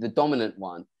the dominant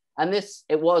one. And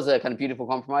it was a kind of beautiful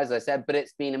compromise, as I said, but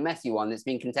it's been a messy one. It's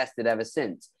been contested ever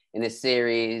since in a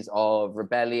series of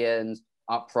rebellions,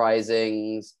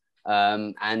 uprisings,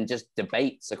 and just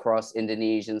debates across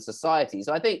Indonesian society.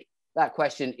 So I think that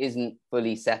question isn't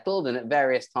fully settled. And at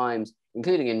various times,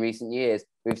 including in recent years,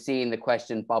 we've seen the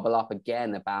question bubble up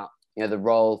again about the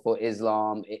role for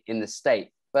Islam in the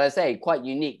state. But I say quite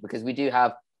unique because we do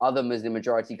have other Muslim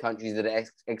majority countries that are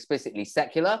explicitly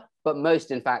secular, but most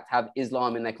in fact have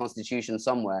Islam in their constitution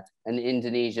somewhere, and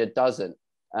Indonesia doesn't.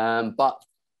 But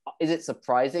is it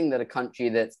surprising that a country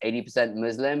that's 80%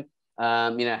 Muslim,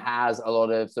 has a lot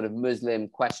of sort of Muslim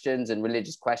questions and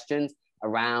religious questions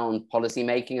around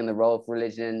policymaking and the role of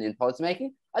religion in policymaking?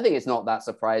 I think it's not that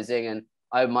surprising. And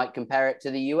I might compare it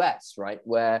to the US, right?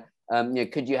 Where,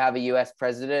 could you have a US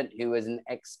president who is an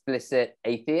explicit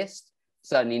atheist?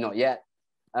 Certainly not yet.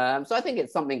 So I think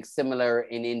it's something similar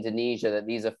in Indonesia, that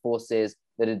these are forces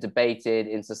that are debated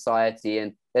in society.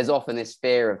 And there's often this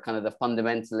fear of kind of the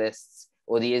fundamentalists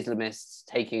or the Islamists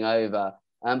taking over.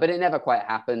 But it never quite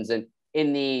happens. And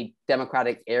in the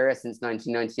democratic era since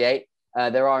 1998,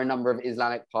 there are a number of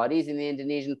Islamic parties in the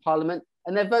Indonesian parliament,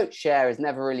 and their vote share has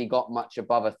never really got much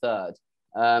above a third.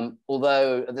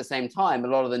 Although at the same time, a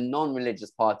lot of the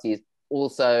non-religious parties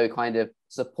also kind of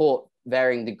support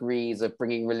varying degrees of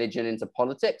bringing religion into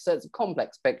politics. So it's a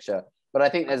complex picture, but I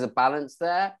think there's a balance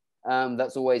there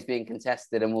that's always being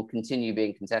contested and will continue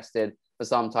being contested for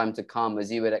some time to come,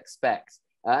 as you would expect.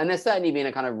 And there's certainly been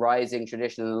a kind of rising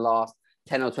tradition in the last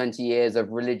 10 or 20 years of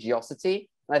religiosity.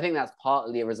 And I think that's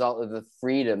partly a result of the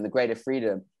freedom, the greater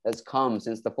freedom that's come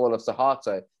since the fall of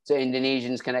Suharto. So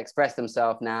Indonesians can express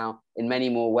themselves now in many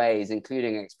more ways,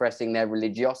 including expressing their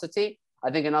religiosity.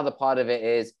 I think another part of it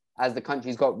is, as the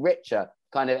country's got richer,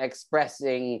 kind of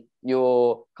expressing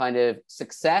your kind of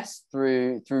success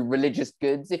through religious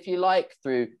goods, if you like,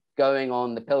 through going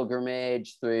on the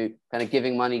pilgrimage, through kind of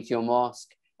giving money to your mosque,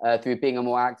 through being a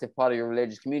more active part of your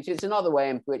religious community. It's another way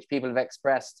in which people have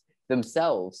expressed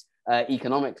themselves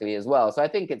economically as well. So I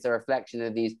think it's a reflection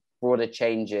of these broader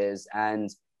changes, and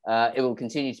it will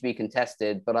continue to be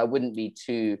contested, but I wouldn't be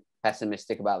too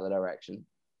pessimistic about the direction.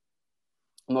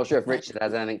 I'm not sure if Richard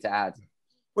has anything to add.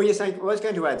 Well, yes, I was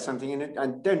going to add something, and I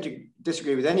don't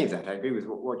disagree with any of that. I agree with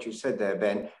what you said there,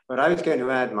 Ben. But I was going to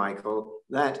add, Michael,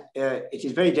 that it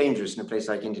is very dangerous in a place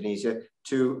like Indonesia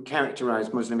to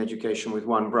characterize Muslim education with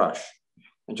one brush.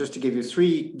 And just to give you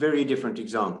 3 very different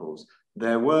examples,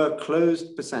 there were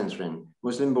closed pesantren,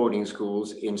 Muslim boarding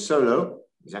schools in Solo,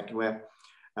 exactly where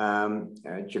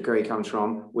Jokowi comes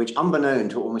from, which, unbeknown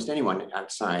to almost anyone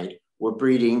outside, were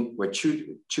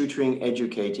tutoring,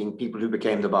 educating people who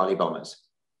became the Bali bombers.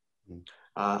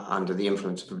 Under the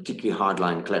influence of a particularly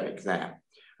hardline cleric there.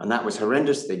 And that was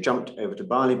horrendous. They jumped over to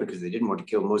Bali because they didn't want to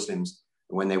kill Muslims.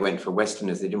 And when they went for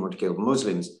Westerners, they didn't want to kill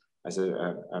Muslims as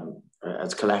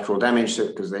collateral damage,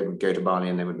 because they would go to Bali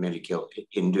and they would merely kill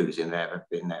Hindus in their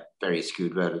very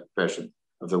skewed version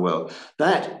of the world.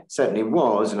 That certainly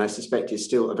was, and I suspect is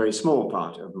still, a very small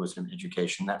part of Muslim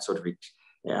education, that sort of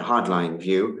hardline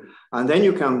view. And then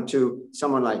you come to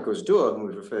someone like Gusdur, whom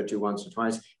we've referred to once or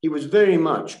twice. He was very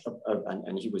much,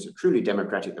 and he was a truly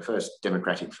democratic, the first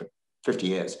democratic for 50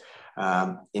 years,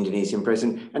 Indonesian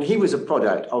president. And he was a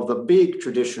product of the big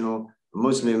traditional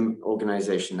Muslim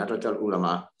organization, Nahdlatul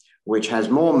Ulama, which has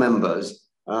more members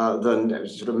than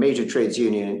sort of major trades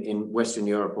union in Western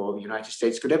Europe or the United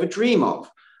States could ever dream of.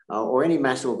 Or any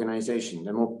mass organization.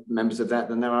 There are more members of that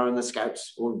than there are in the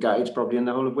Scouts or Guides, probably in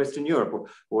the whole of Western Europe, or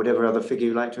whatever other figure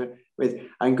you like to with.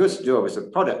 And Gusdur was a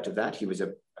product of that. He was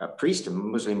a priest, a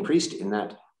Muslim priest in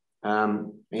that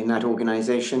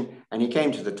organization, and he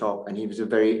came to the top, and he was a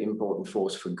very important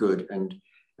force for good and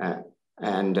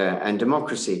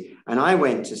democracy. And I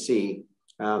went to see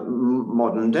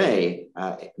modern day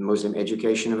Muslim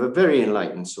education of a very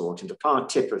enlightened sort in the far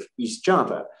tip of East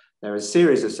Java. there are a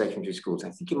series of secondary schools.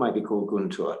 I think it might be called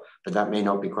Guntur, but that may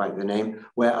not be quite the name,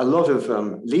 where a lot of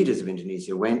leaders of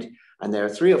Indonesia went. And there are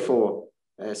 3 or 4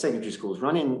 secondary schools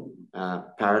running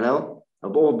parallel,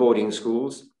 of all boarding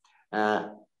schools,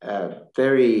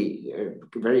 very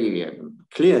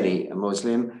clearly a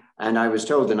Muslim. And I was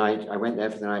told the night, I went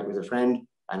there for the night with a friend,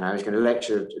 and I was going to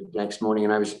lecture the next morning,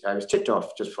 and I was tipped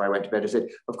off just before I went to bed. I said,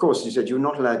 of course, he said, you're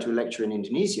not allowed to lecture in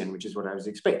Indonesian, which is what I was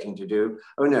expecting to do.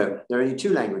 Oh no, there are only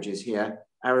 2 languages here,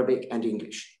 Arabic and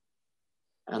English.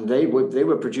 And they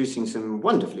were producing some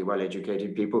wonderfully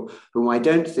well-educated people whom I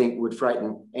don't think would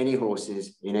frighten any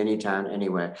horses in any town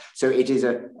anywhere. So it is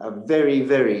a very,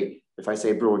 very, if I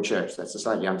say broad church, that's a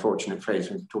slightly unfortunate phrase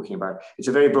when talking about, it's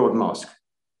a very broad mosque.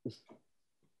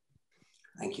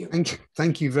 Thank you.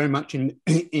 Thank you very much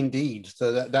indeed.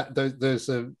 So there's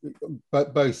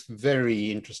both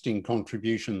very interesting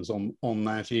contributions on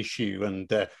that issue,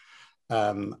 and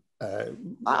I'm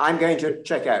going to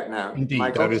check out now. Indeed,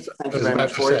 Michael, thank you very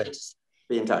much for it.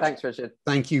 Be in touch. Thanks, Richard.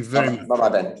 Thank you very much. Bye-bye,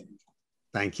 Ben.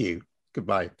 Thank you.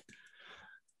 Goodbye.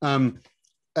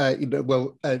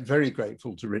 Very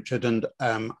grateful to Richard, and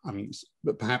I mean,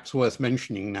 perhaps worth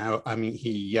mentioning now. I mean,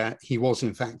 he was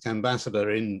in fact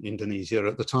ambassador in Indonesia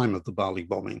at the time of the Bali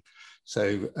bombing,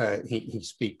 so he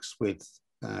speaks with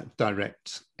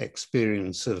direct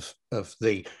experience of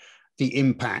the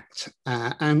impact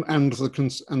and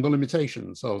the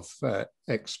limitations of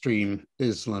extreme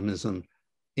Islamism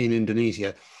in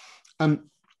Indonesia.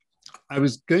 I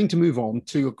was going to move on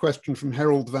to a question from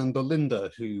Harold van der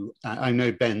Linde, who I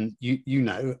know, Ben, you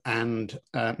know, and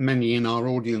many in our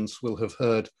audience will have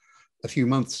heard a few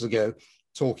months ago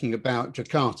talking about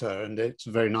Jakarta, and it's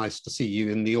very nice to see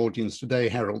you in the audience today,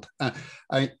 Harold.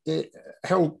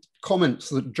 Harold comments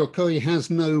that Jokowi has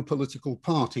no political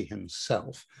party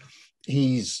himself.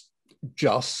 He's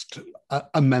just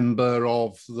a member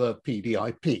of the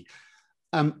PDIP.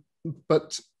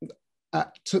 But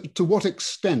to what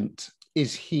extent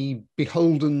is he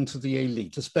beholden to the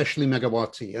elite, especially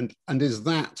Megawati? And is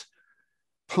that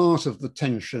part of the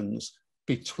tensions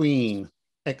between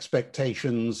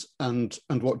expectations and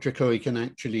what Jokowi can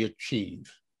actually achieve?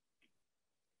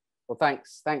 Well,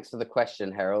 thanks for the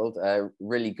question, Harold.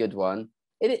 Really good one.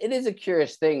 It is a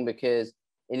curious thing, because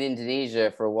in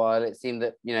Indonesia for a while, it seemed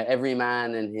that, you know, every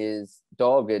man and his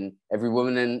dog and every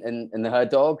woman and her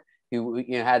dog who,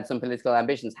 you know, had some political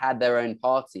ambitions had their own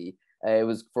party. It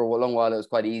was, for a long while, it was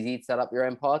quite easy to set up your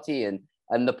own party,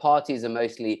 and the parties are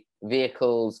mostly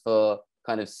vehicles for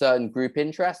kind of certain group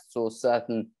interests or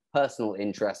certain personal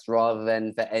interests, rather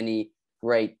than for any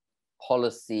great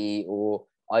policy or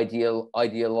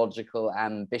ideological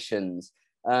ambitions.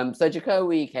 So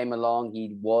Jokowi came along.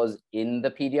 He was in the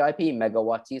PDIP,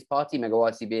 Megawati's party,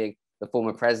 Megawati being the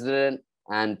former president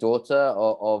and daughter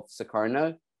of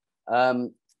Sukarno.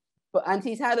 And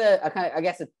he's had a kind of, I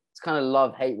guess, a kind of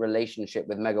love-hate relationship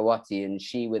with Megawati, and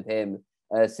she with him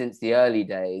since the early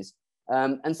days.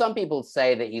 And some people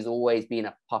say that he's always been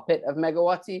a puppet of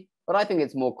Megawati, but I think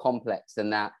it's more complex than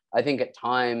that. I think at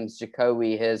times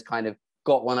Jokowi has kind of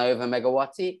got one over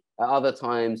Megawati. At other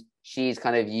times, she's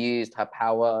kind of used her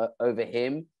power over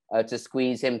him to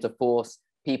squeeze him, to force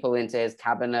people into his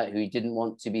cabinet who didn't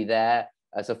want to be there,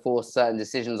 to force certain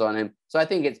decisions on him. So I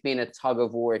think it's been a tug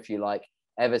of war, if you like,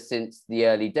 ever since the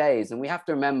early days. And we have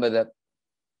to remember that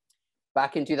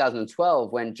back in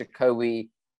 2012, when Jokowi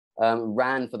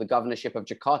ran for the governorship of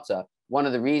Jakarta, one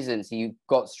of the reasons he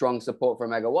got strong support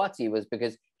from Megawati was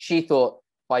because she thought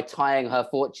by tying her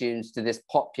fortunes to this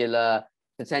popular,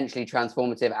 potentially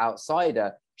transformative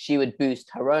outsider, she would boost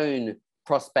her own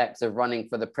prospects of running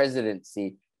for the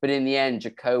presidency. But in the end,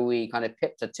 Jokowi kind of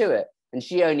pipped her to it. And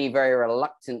she only very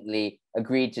reluctantly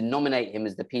agreed to nominate him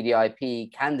as the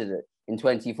PDIP candidate in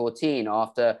 2014,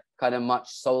 after kind of much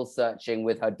soul searching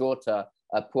with her daughter,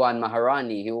 Puan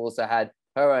Maharani, who also had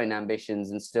her own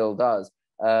ambitions and still does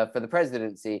for the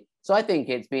presidency. So I think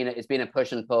it's been a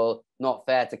push and pull, not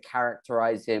fair to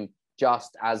characterize him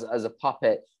just as a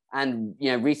puppet. And,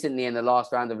 you know, recently in the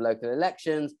last round of local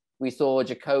elections, we saw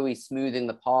Jokowi smoothing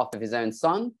the path of his own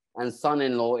son and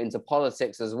son-in-law into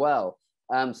politics as well.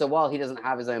 So while he doesn't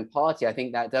have his own party, I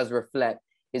think that does reflect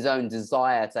his own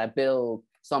desire to build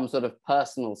some sort of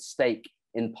personal stake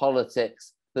in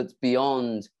politics that's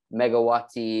beyond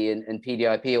Megawati and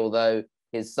PDIP, although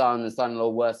his son and son-in-law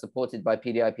were supported by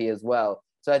PDIP as well.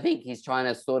 So I think he's trying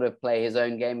to sort of play his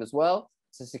own game as well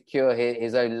to secure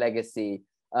his own legacy.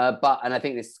 And I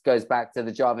think this goes back to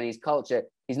the Javanese culture.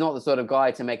 He's not the sort of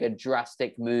guy to make a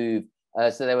drastic move.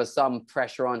 So there was some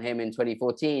pressure on him in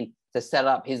 2014 to set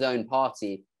up his own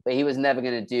party, but he was never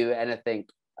going to do anything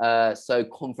so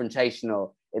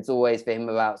confrontational. it's always for him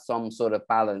about some sort of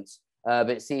balance.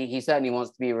 But see, he certainly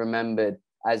wants to be remembered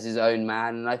as his own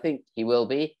man, and I think he will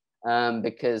be,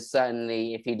 because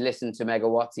certainly if he'd listened to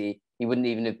Megawati, he wouldn't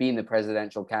even have been the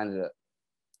presidential candidate.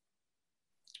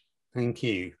 Thank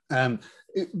you.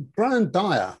 Brian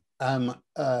Dyer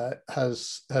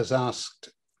has asked,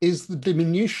 is the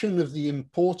diminution of the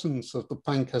importance of the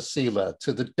Pancasila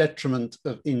to the detriment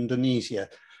of Indonesia?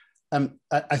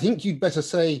 I think you'd better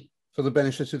say, for the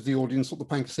benefit of the audience, what the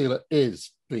Pancasila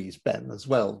is, please, Ben, as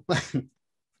well.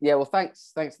 Yeah, well,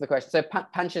 thanks for the question. So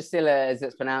Pancasila, as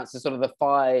it's pronounced, is sort of the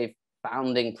 5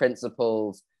 founding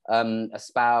principles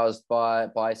espoused by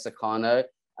Sukarno,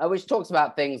 which talks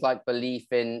about things like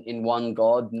belief in one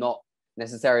God, not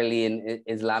necessarily in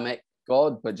Islamic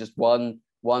God, but just one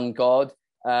God,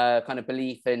 kind of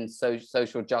belief in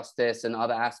social justice and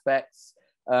other aspects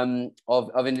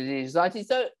of Indonesian society.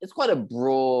 So it's quite a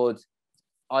broad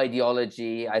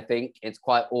ideology. I think it's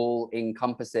quite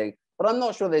all-encompassing, but I'm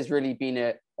not sure there's really been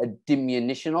a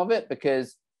diminution of it,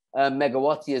 because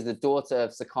Megawati, as the daughter of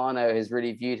Sukarno, has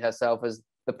really viewed herself as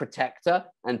the protector,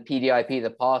 and PDIP, the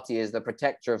party, is the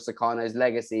protector of Sukarno's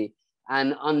legacy.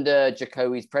 And under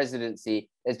Jokowi's presidency,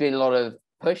 there's been a lot of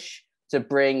push to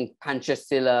bring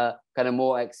Pancasila kind of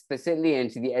more explicitly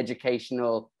into the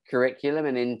educational curriculum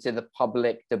and into the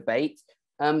public debate.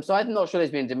 So I'm not sure there's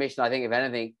been a diminution. I think, if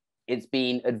anything, it's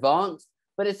been advanced,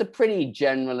 but it's a pretty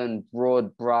general and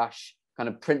broad brush kind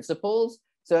of principles.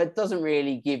 So it doesn't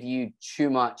really give you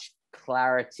too much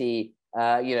clarity.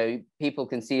 People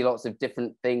can see lots of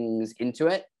different things into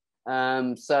it.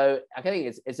 So I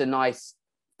think it's a nice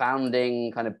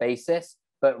founding kind of basis,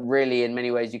 but really in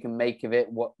many ways you can make of it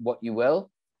what you will.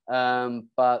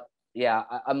 But yeah,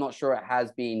 I'm not sure it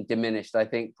has been diminished. I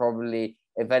think probably,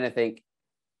 if anything,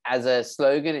 as a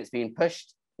slogan, it's been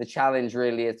pushed. The challenge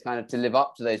really is kind of to live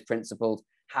up to those principles.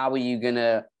 How are you going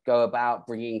to go about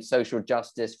bringing social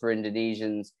justice for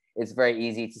Indonesians? It's very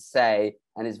easy to say,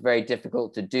 and it's very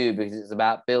difficult to do, because it's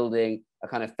about building a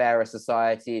kind of fairer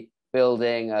society,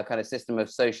 building a kind of system of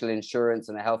social insurance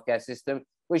and a healthcare system,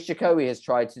 which Jokowi has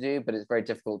tried to do, but it's very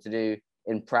difficult to do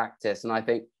in practice. And I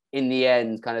think in the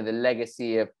end, kind of the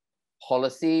legacy of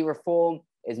policy reform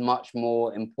is much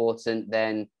more important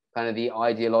than kind of the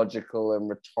ideological and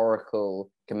rhetorical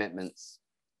commitments.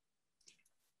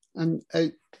 And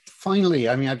finally,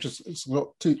 I mean, I've just got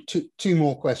two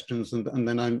more questions, and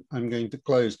then I'm going to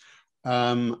close.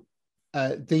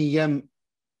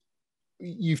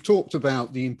 You've talked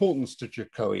about the importance to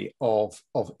Jokowi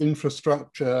of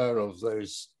infrastructure, of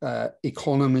those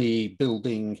economy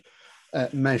building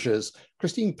measures.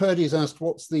 Christine Purdy's asked,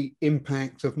 what's the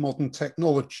impact of modern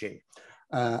technology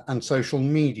and social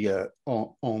media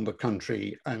on the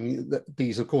country? I mean,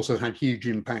 these, of course, have had huge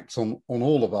impacts on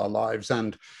all of our lives,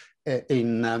 and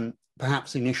in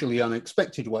perhaps initially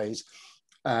unexpected ways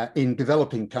in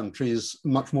developing countries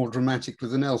much more dramatically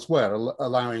than elsewhere,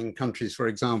 allowing countries, for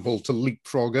example, to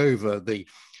leapfrog over the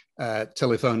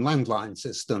telephone landline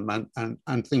system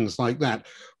and things like that.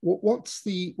 What's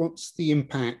the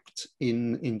impact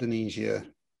in Indonesia?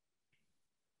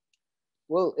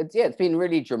 Well, it's been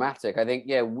really dramatic. I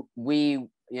think, we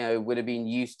would have been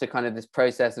used to kind of this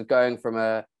process of going from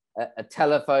a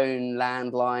telephone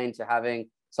landline to having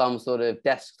some sort of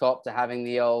desktop, to having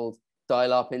the old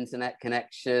dial-up internet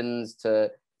connections,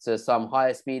 to some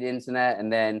higher speed internet,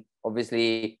 and then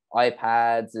obviously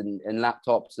iPads and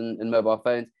laptops and mobile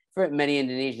phones. For many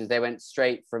Indonesians, they went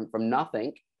straight from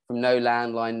nothing, from no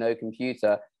landline, no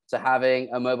computer, to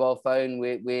having a mobile phone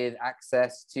with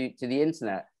access to the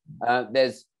internet.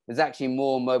 There's actually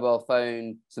more mobile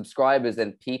phone subscribers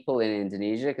than people in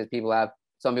Indonesia, because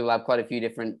some people have quite a few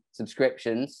different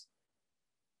subscriptions.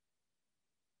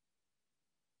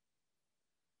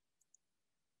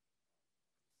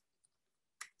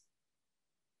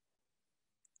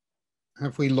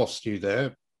 Have we lost you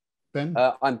there, Ben?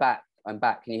 I'm back.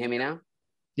 Can you hear me now?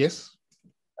 Yes.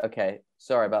 Okay.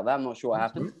 Sorry about that. I'm not sure what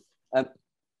happened.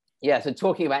 So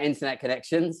talking about internet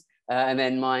connections, and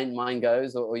then mine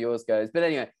goes or yours goes. But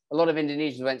anyway, a lot of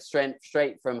Indonesians went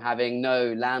straight from having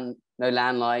no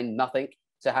landline, nothing,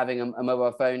 to having a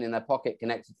mobile phone in their pocket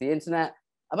connected to the internet.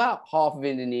 About half of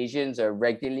Indonesians are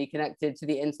regularly connected to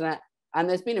the internet. And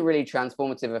there's been a really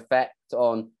transformative effect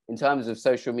in terms of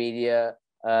social media,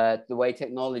 the way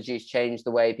technology has changed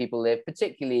the way people live,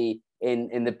 particularly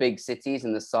in the big cities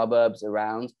and the suburbs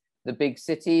around the big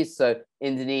cities. So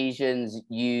Indonesians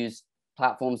use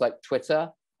platforms like Twitter,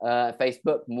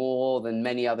 Facebook more than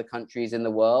many other countries in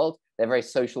the world. They're very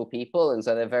social people, and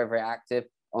so they're very, very active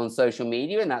on social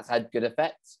media, and that's had good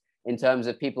effects in terms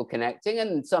of people connecting,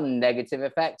 and some negative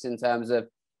effects in terms of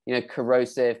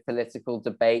corrosive political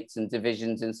debates and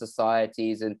divisions in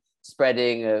societies and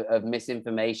spreading of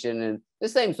misinformation and the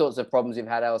same sorts of problems we've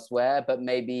had elsewhere, but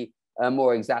maybe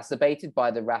more exacerbated by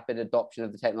the rapid adoption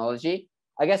of the technology.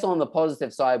 I guess on the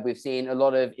positive side, we've seen a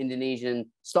lot of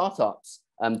Indonesian startups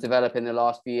develop in the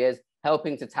last few years,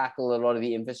 helping to tackle a lot of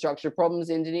the infrastructure problems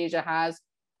Indonesia has.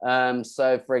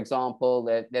 So, for example,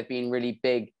 there have been really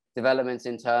big developments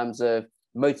in terms of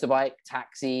motorbike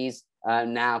taxis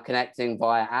now connecting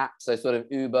via apps, so sort of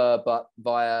Uber, but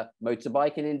via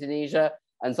motorbike in Indonesia.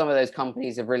 And some of those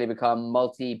companies have really become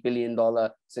multi-billion-dollar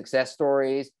success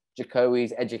stories.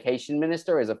 Jokowi's education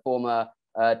minister is a former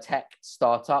tech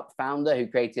startup founder who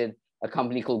created a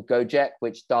company called Gojek,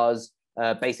 which does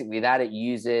basically that. It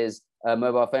uses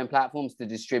mobile phone platforms to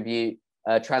distribute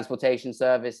transportation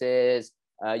services.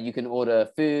 You can order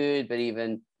food, but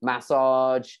even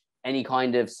massage, any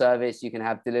kind of service you can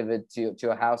have delivered to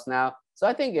your house now. So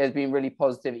I think there's been really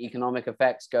positive economic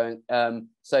effects going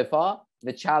so far.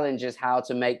 The challenge is how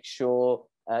to make sure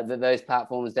that those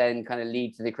platforms then kind of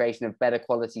lead to the creation of better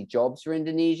quality jobs for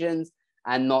Indonesians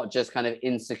and not just kind of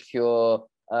insecure,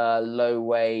 low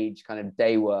wage kind of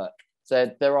day work. So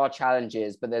there are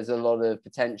challenges, but there's a lot of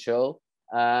potential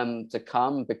to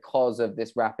come because of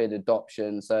this rapid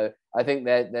adoption. So I think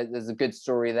there's a good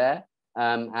story there,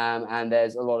 and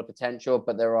there's a lot of potential,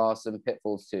 but there are some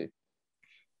pitfalls too.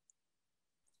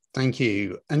 Thank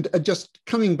you. And just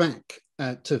coming back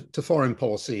to foreign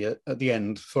policy at the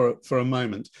end for a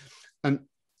moment,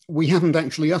 we haven't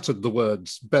actually uttered the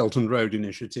words Belt and Road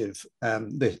Initiative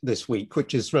this week,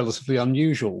 which is relatively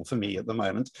unusual for me at the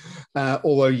moment,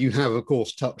 although you have, of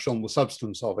course, touched on the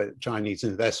substance of it, Chinese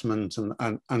investment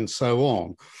and so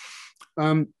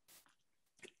on.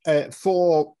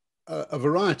 For a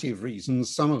variety of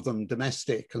reasons, some of them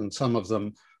domestic and some of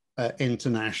them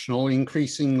international,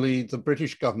 increasingly the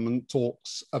British government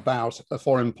talks about a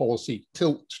foreign policy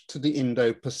tilt to the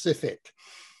Indo-Pacific.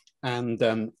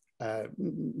 And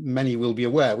many will be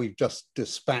aware, we've just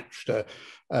dispatched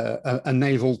a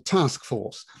naval task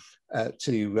force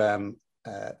to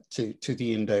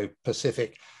the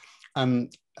Indo-Pacific. I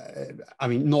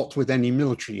mean, not with any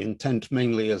military intent,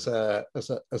 mainly as a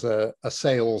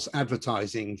sales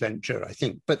advertising venture, I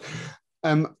think. But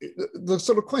the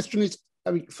sort of question is, I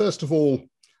mean, first of all,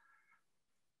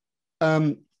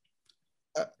 there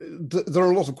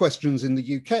are a lot of questions in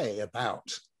the UK about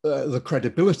the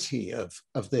credibility of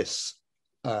this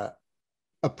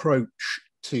approach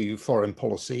to foreign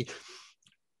policy.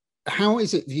 How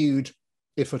is it viewed,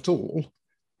 if at all,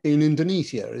 in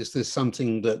Indonesia? Is this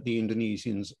something that the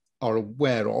Indonesians are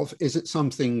aware of? Is it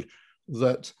something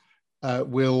that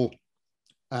will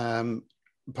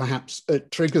perhaps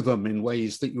trigger them in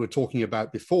ways that you were talking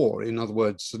about before? In other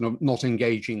words, not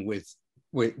engaging with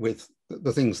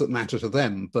the things that matter to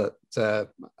them, but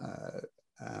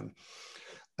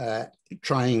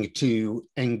trying to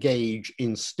engage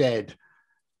instead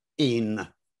in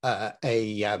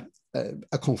a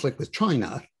conflict with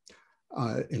China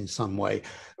in some way.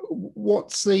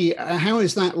 How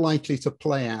is that likely to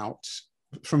play out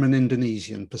from an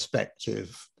Indonesian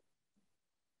perspective?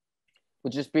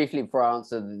 Well, just briefly before I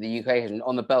answer the UK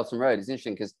on the Belt and Road, it's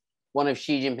interesting because one of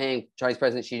Chinese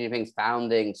President Xi Jinping's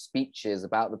founding speeches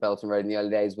about the Belt and Road in the early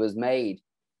days was made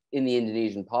in the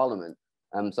Indonesian parliament.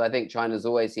 So I think China's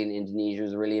always seen Indonesia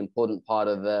as a really important part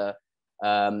of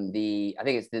I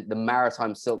think it's the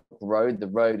maritime Silk Road. The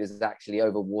road is actually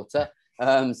over water.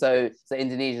 So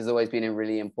Indonesia has always been a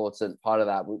really important part of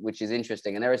that, which is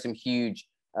interesting. And there are some huge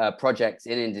projects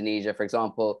in Indonesia. For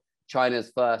example,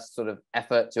 China's first sort of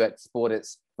effort to export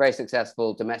its very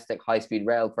successful domestic high-speed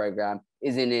rail program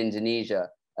is in Indonesia,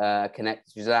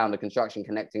 which is now under construction,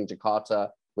 connecting Jakarta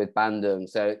with Bandung.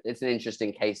 So it's an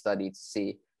interesting case study to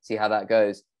see how that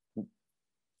goes.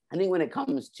 I think when it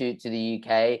comes to the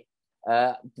UK,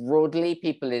 broadly,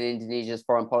 people in Indonesia's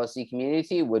foreign policy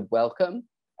community would welcome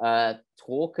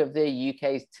talk of the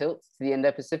UK's tilt to the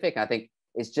Indo-Pacific. I think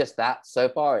it's just that so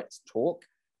far, it's talk.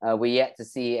 We're yet to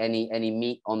see any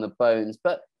meat on the bones,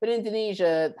 but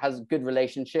Indonesia has a good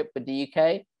relationship with the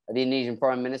UK. The Indonesian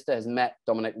Foreign Minister has met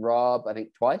Dominic Raab, I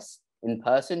think, twice in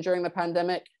person during the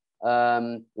pandemic,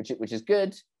 which is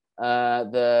good.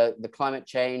 The climate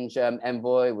change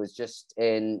envoy was just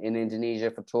in Indonesia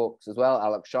for talks as well,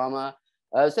 Alok Sharma.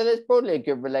 So there's broadly a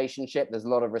good relationship. There's a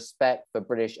lot of respect for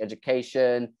British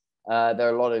education. There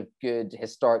are a lot of good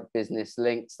historic business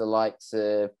links, the likes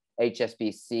of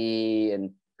HSBC and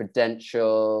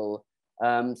Prudential.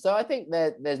 So I think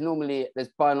that there's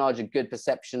by and large a good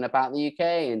perception about the UK,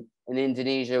 and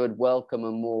Indonesia would welcome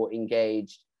a more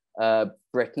engaged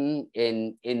Britain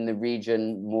in the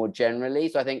region more generally.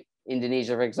 So I think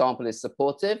Indonesia, for example, is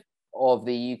supportive of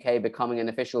the UK becoming an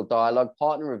official dialogue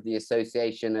partner of the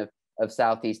Association of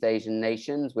Southeast Asian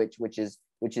Nations, which is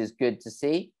good to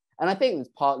see. And I think it's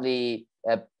partly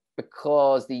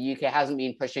because the UK hasn't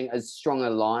been pushing as strong a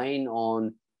line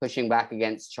on pushing back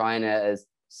against China as,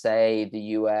 say, the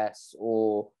US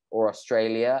or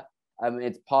Australia.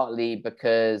 It's partly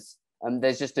because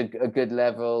there's just a good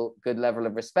level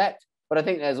of respect. But I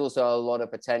think there's also a lot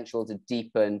of potential to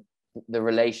deepen the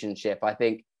relationship. I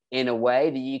think in a way,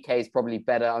 the UK is probably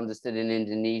better understood in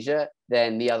Indonesia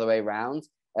than the other way around.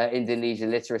 Indonesia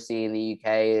literacy in the UK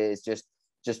is just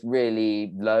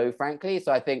really low, frankly.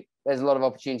 So I think there's a lot of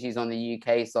opportunities on the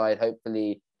UK side,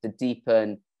 hopefully, to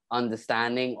deepen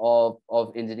understanding of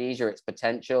Indonesia, its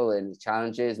potential and its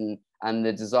challenges, and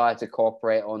the desire to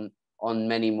cooperate on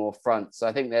many more fronts. So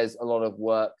I think there's a lot of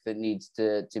work that needs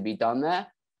to be done there.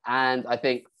 And I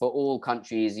think for all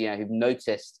countries, who've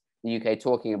noticed the UK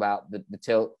talking about the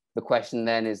tilt, the question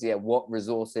then is, what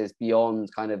resources beyond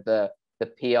kind of the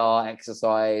PR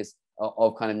exercise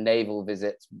of kind of naval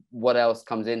visits, what else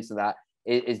comes into that?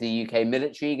 Is the UK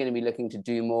military going to be looking to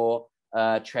do more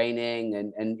training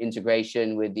and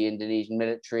integration with the Indonesian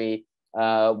military?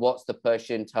 What's the push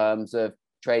in terms of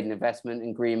trade and investment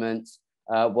agreements?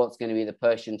 What's going to be the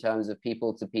push in terms of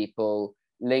people-to-people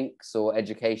links or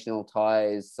educational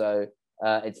ties? So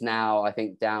it's now, I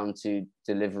think, down to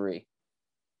delivery.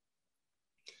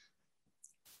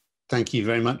 Thank you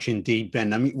very much indeed,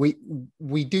 Ben. I mean,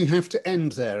 we do have to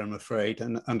end there, I'm afraid,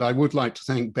 and I would like to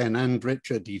thank Ben and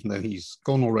Richard, even though he's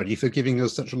gone already, for giving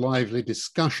us such a lively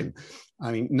discussion.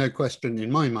 I mean, no question in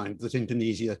my mind that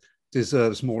Indonesia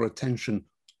deserves more attention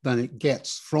than it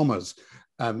gets from us.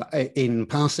 In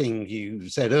passing, you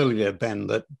said earlier, Ben,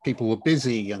 that people were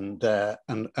busy and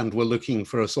were looking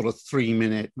for a sort of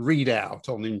 3-minute readout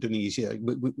on Indonesia.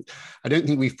 I don't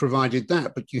think we've provided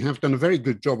that, but you have done a very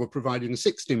good job of providing a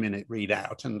 60-minute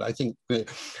readout, and I think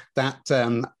that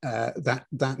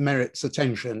merits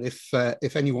attention.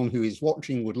 If anyone who is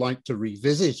watching would like to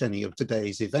revisit any of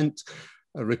today's event,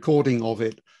 a recording of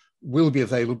it will be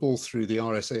available through the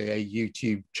RSAA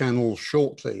YouTube channel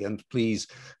shortly, and please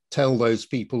tell those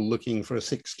people looking for a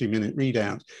 60-minute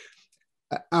readout.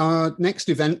 Our next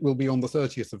event will be on the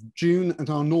 30th of June at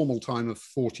our normal time of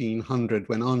 1400,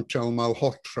 when Anchal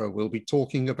Malhotra will be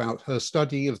talking about her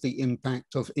study of the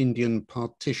impact of Indian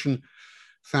partition,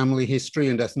 family history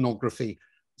and ethnography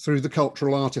through the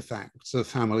cultural artifacts of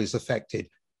families affected.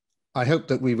 I hope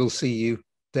that we will see you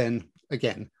then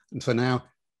again. And for now,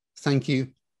 thank you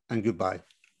and goodbye.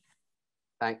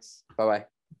 Thanks. Bye-bye.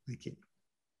 Thank you.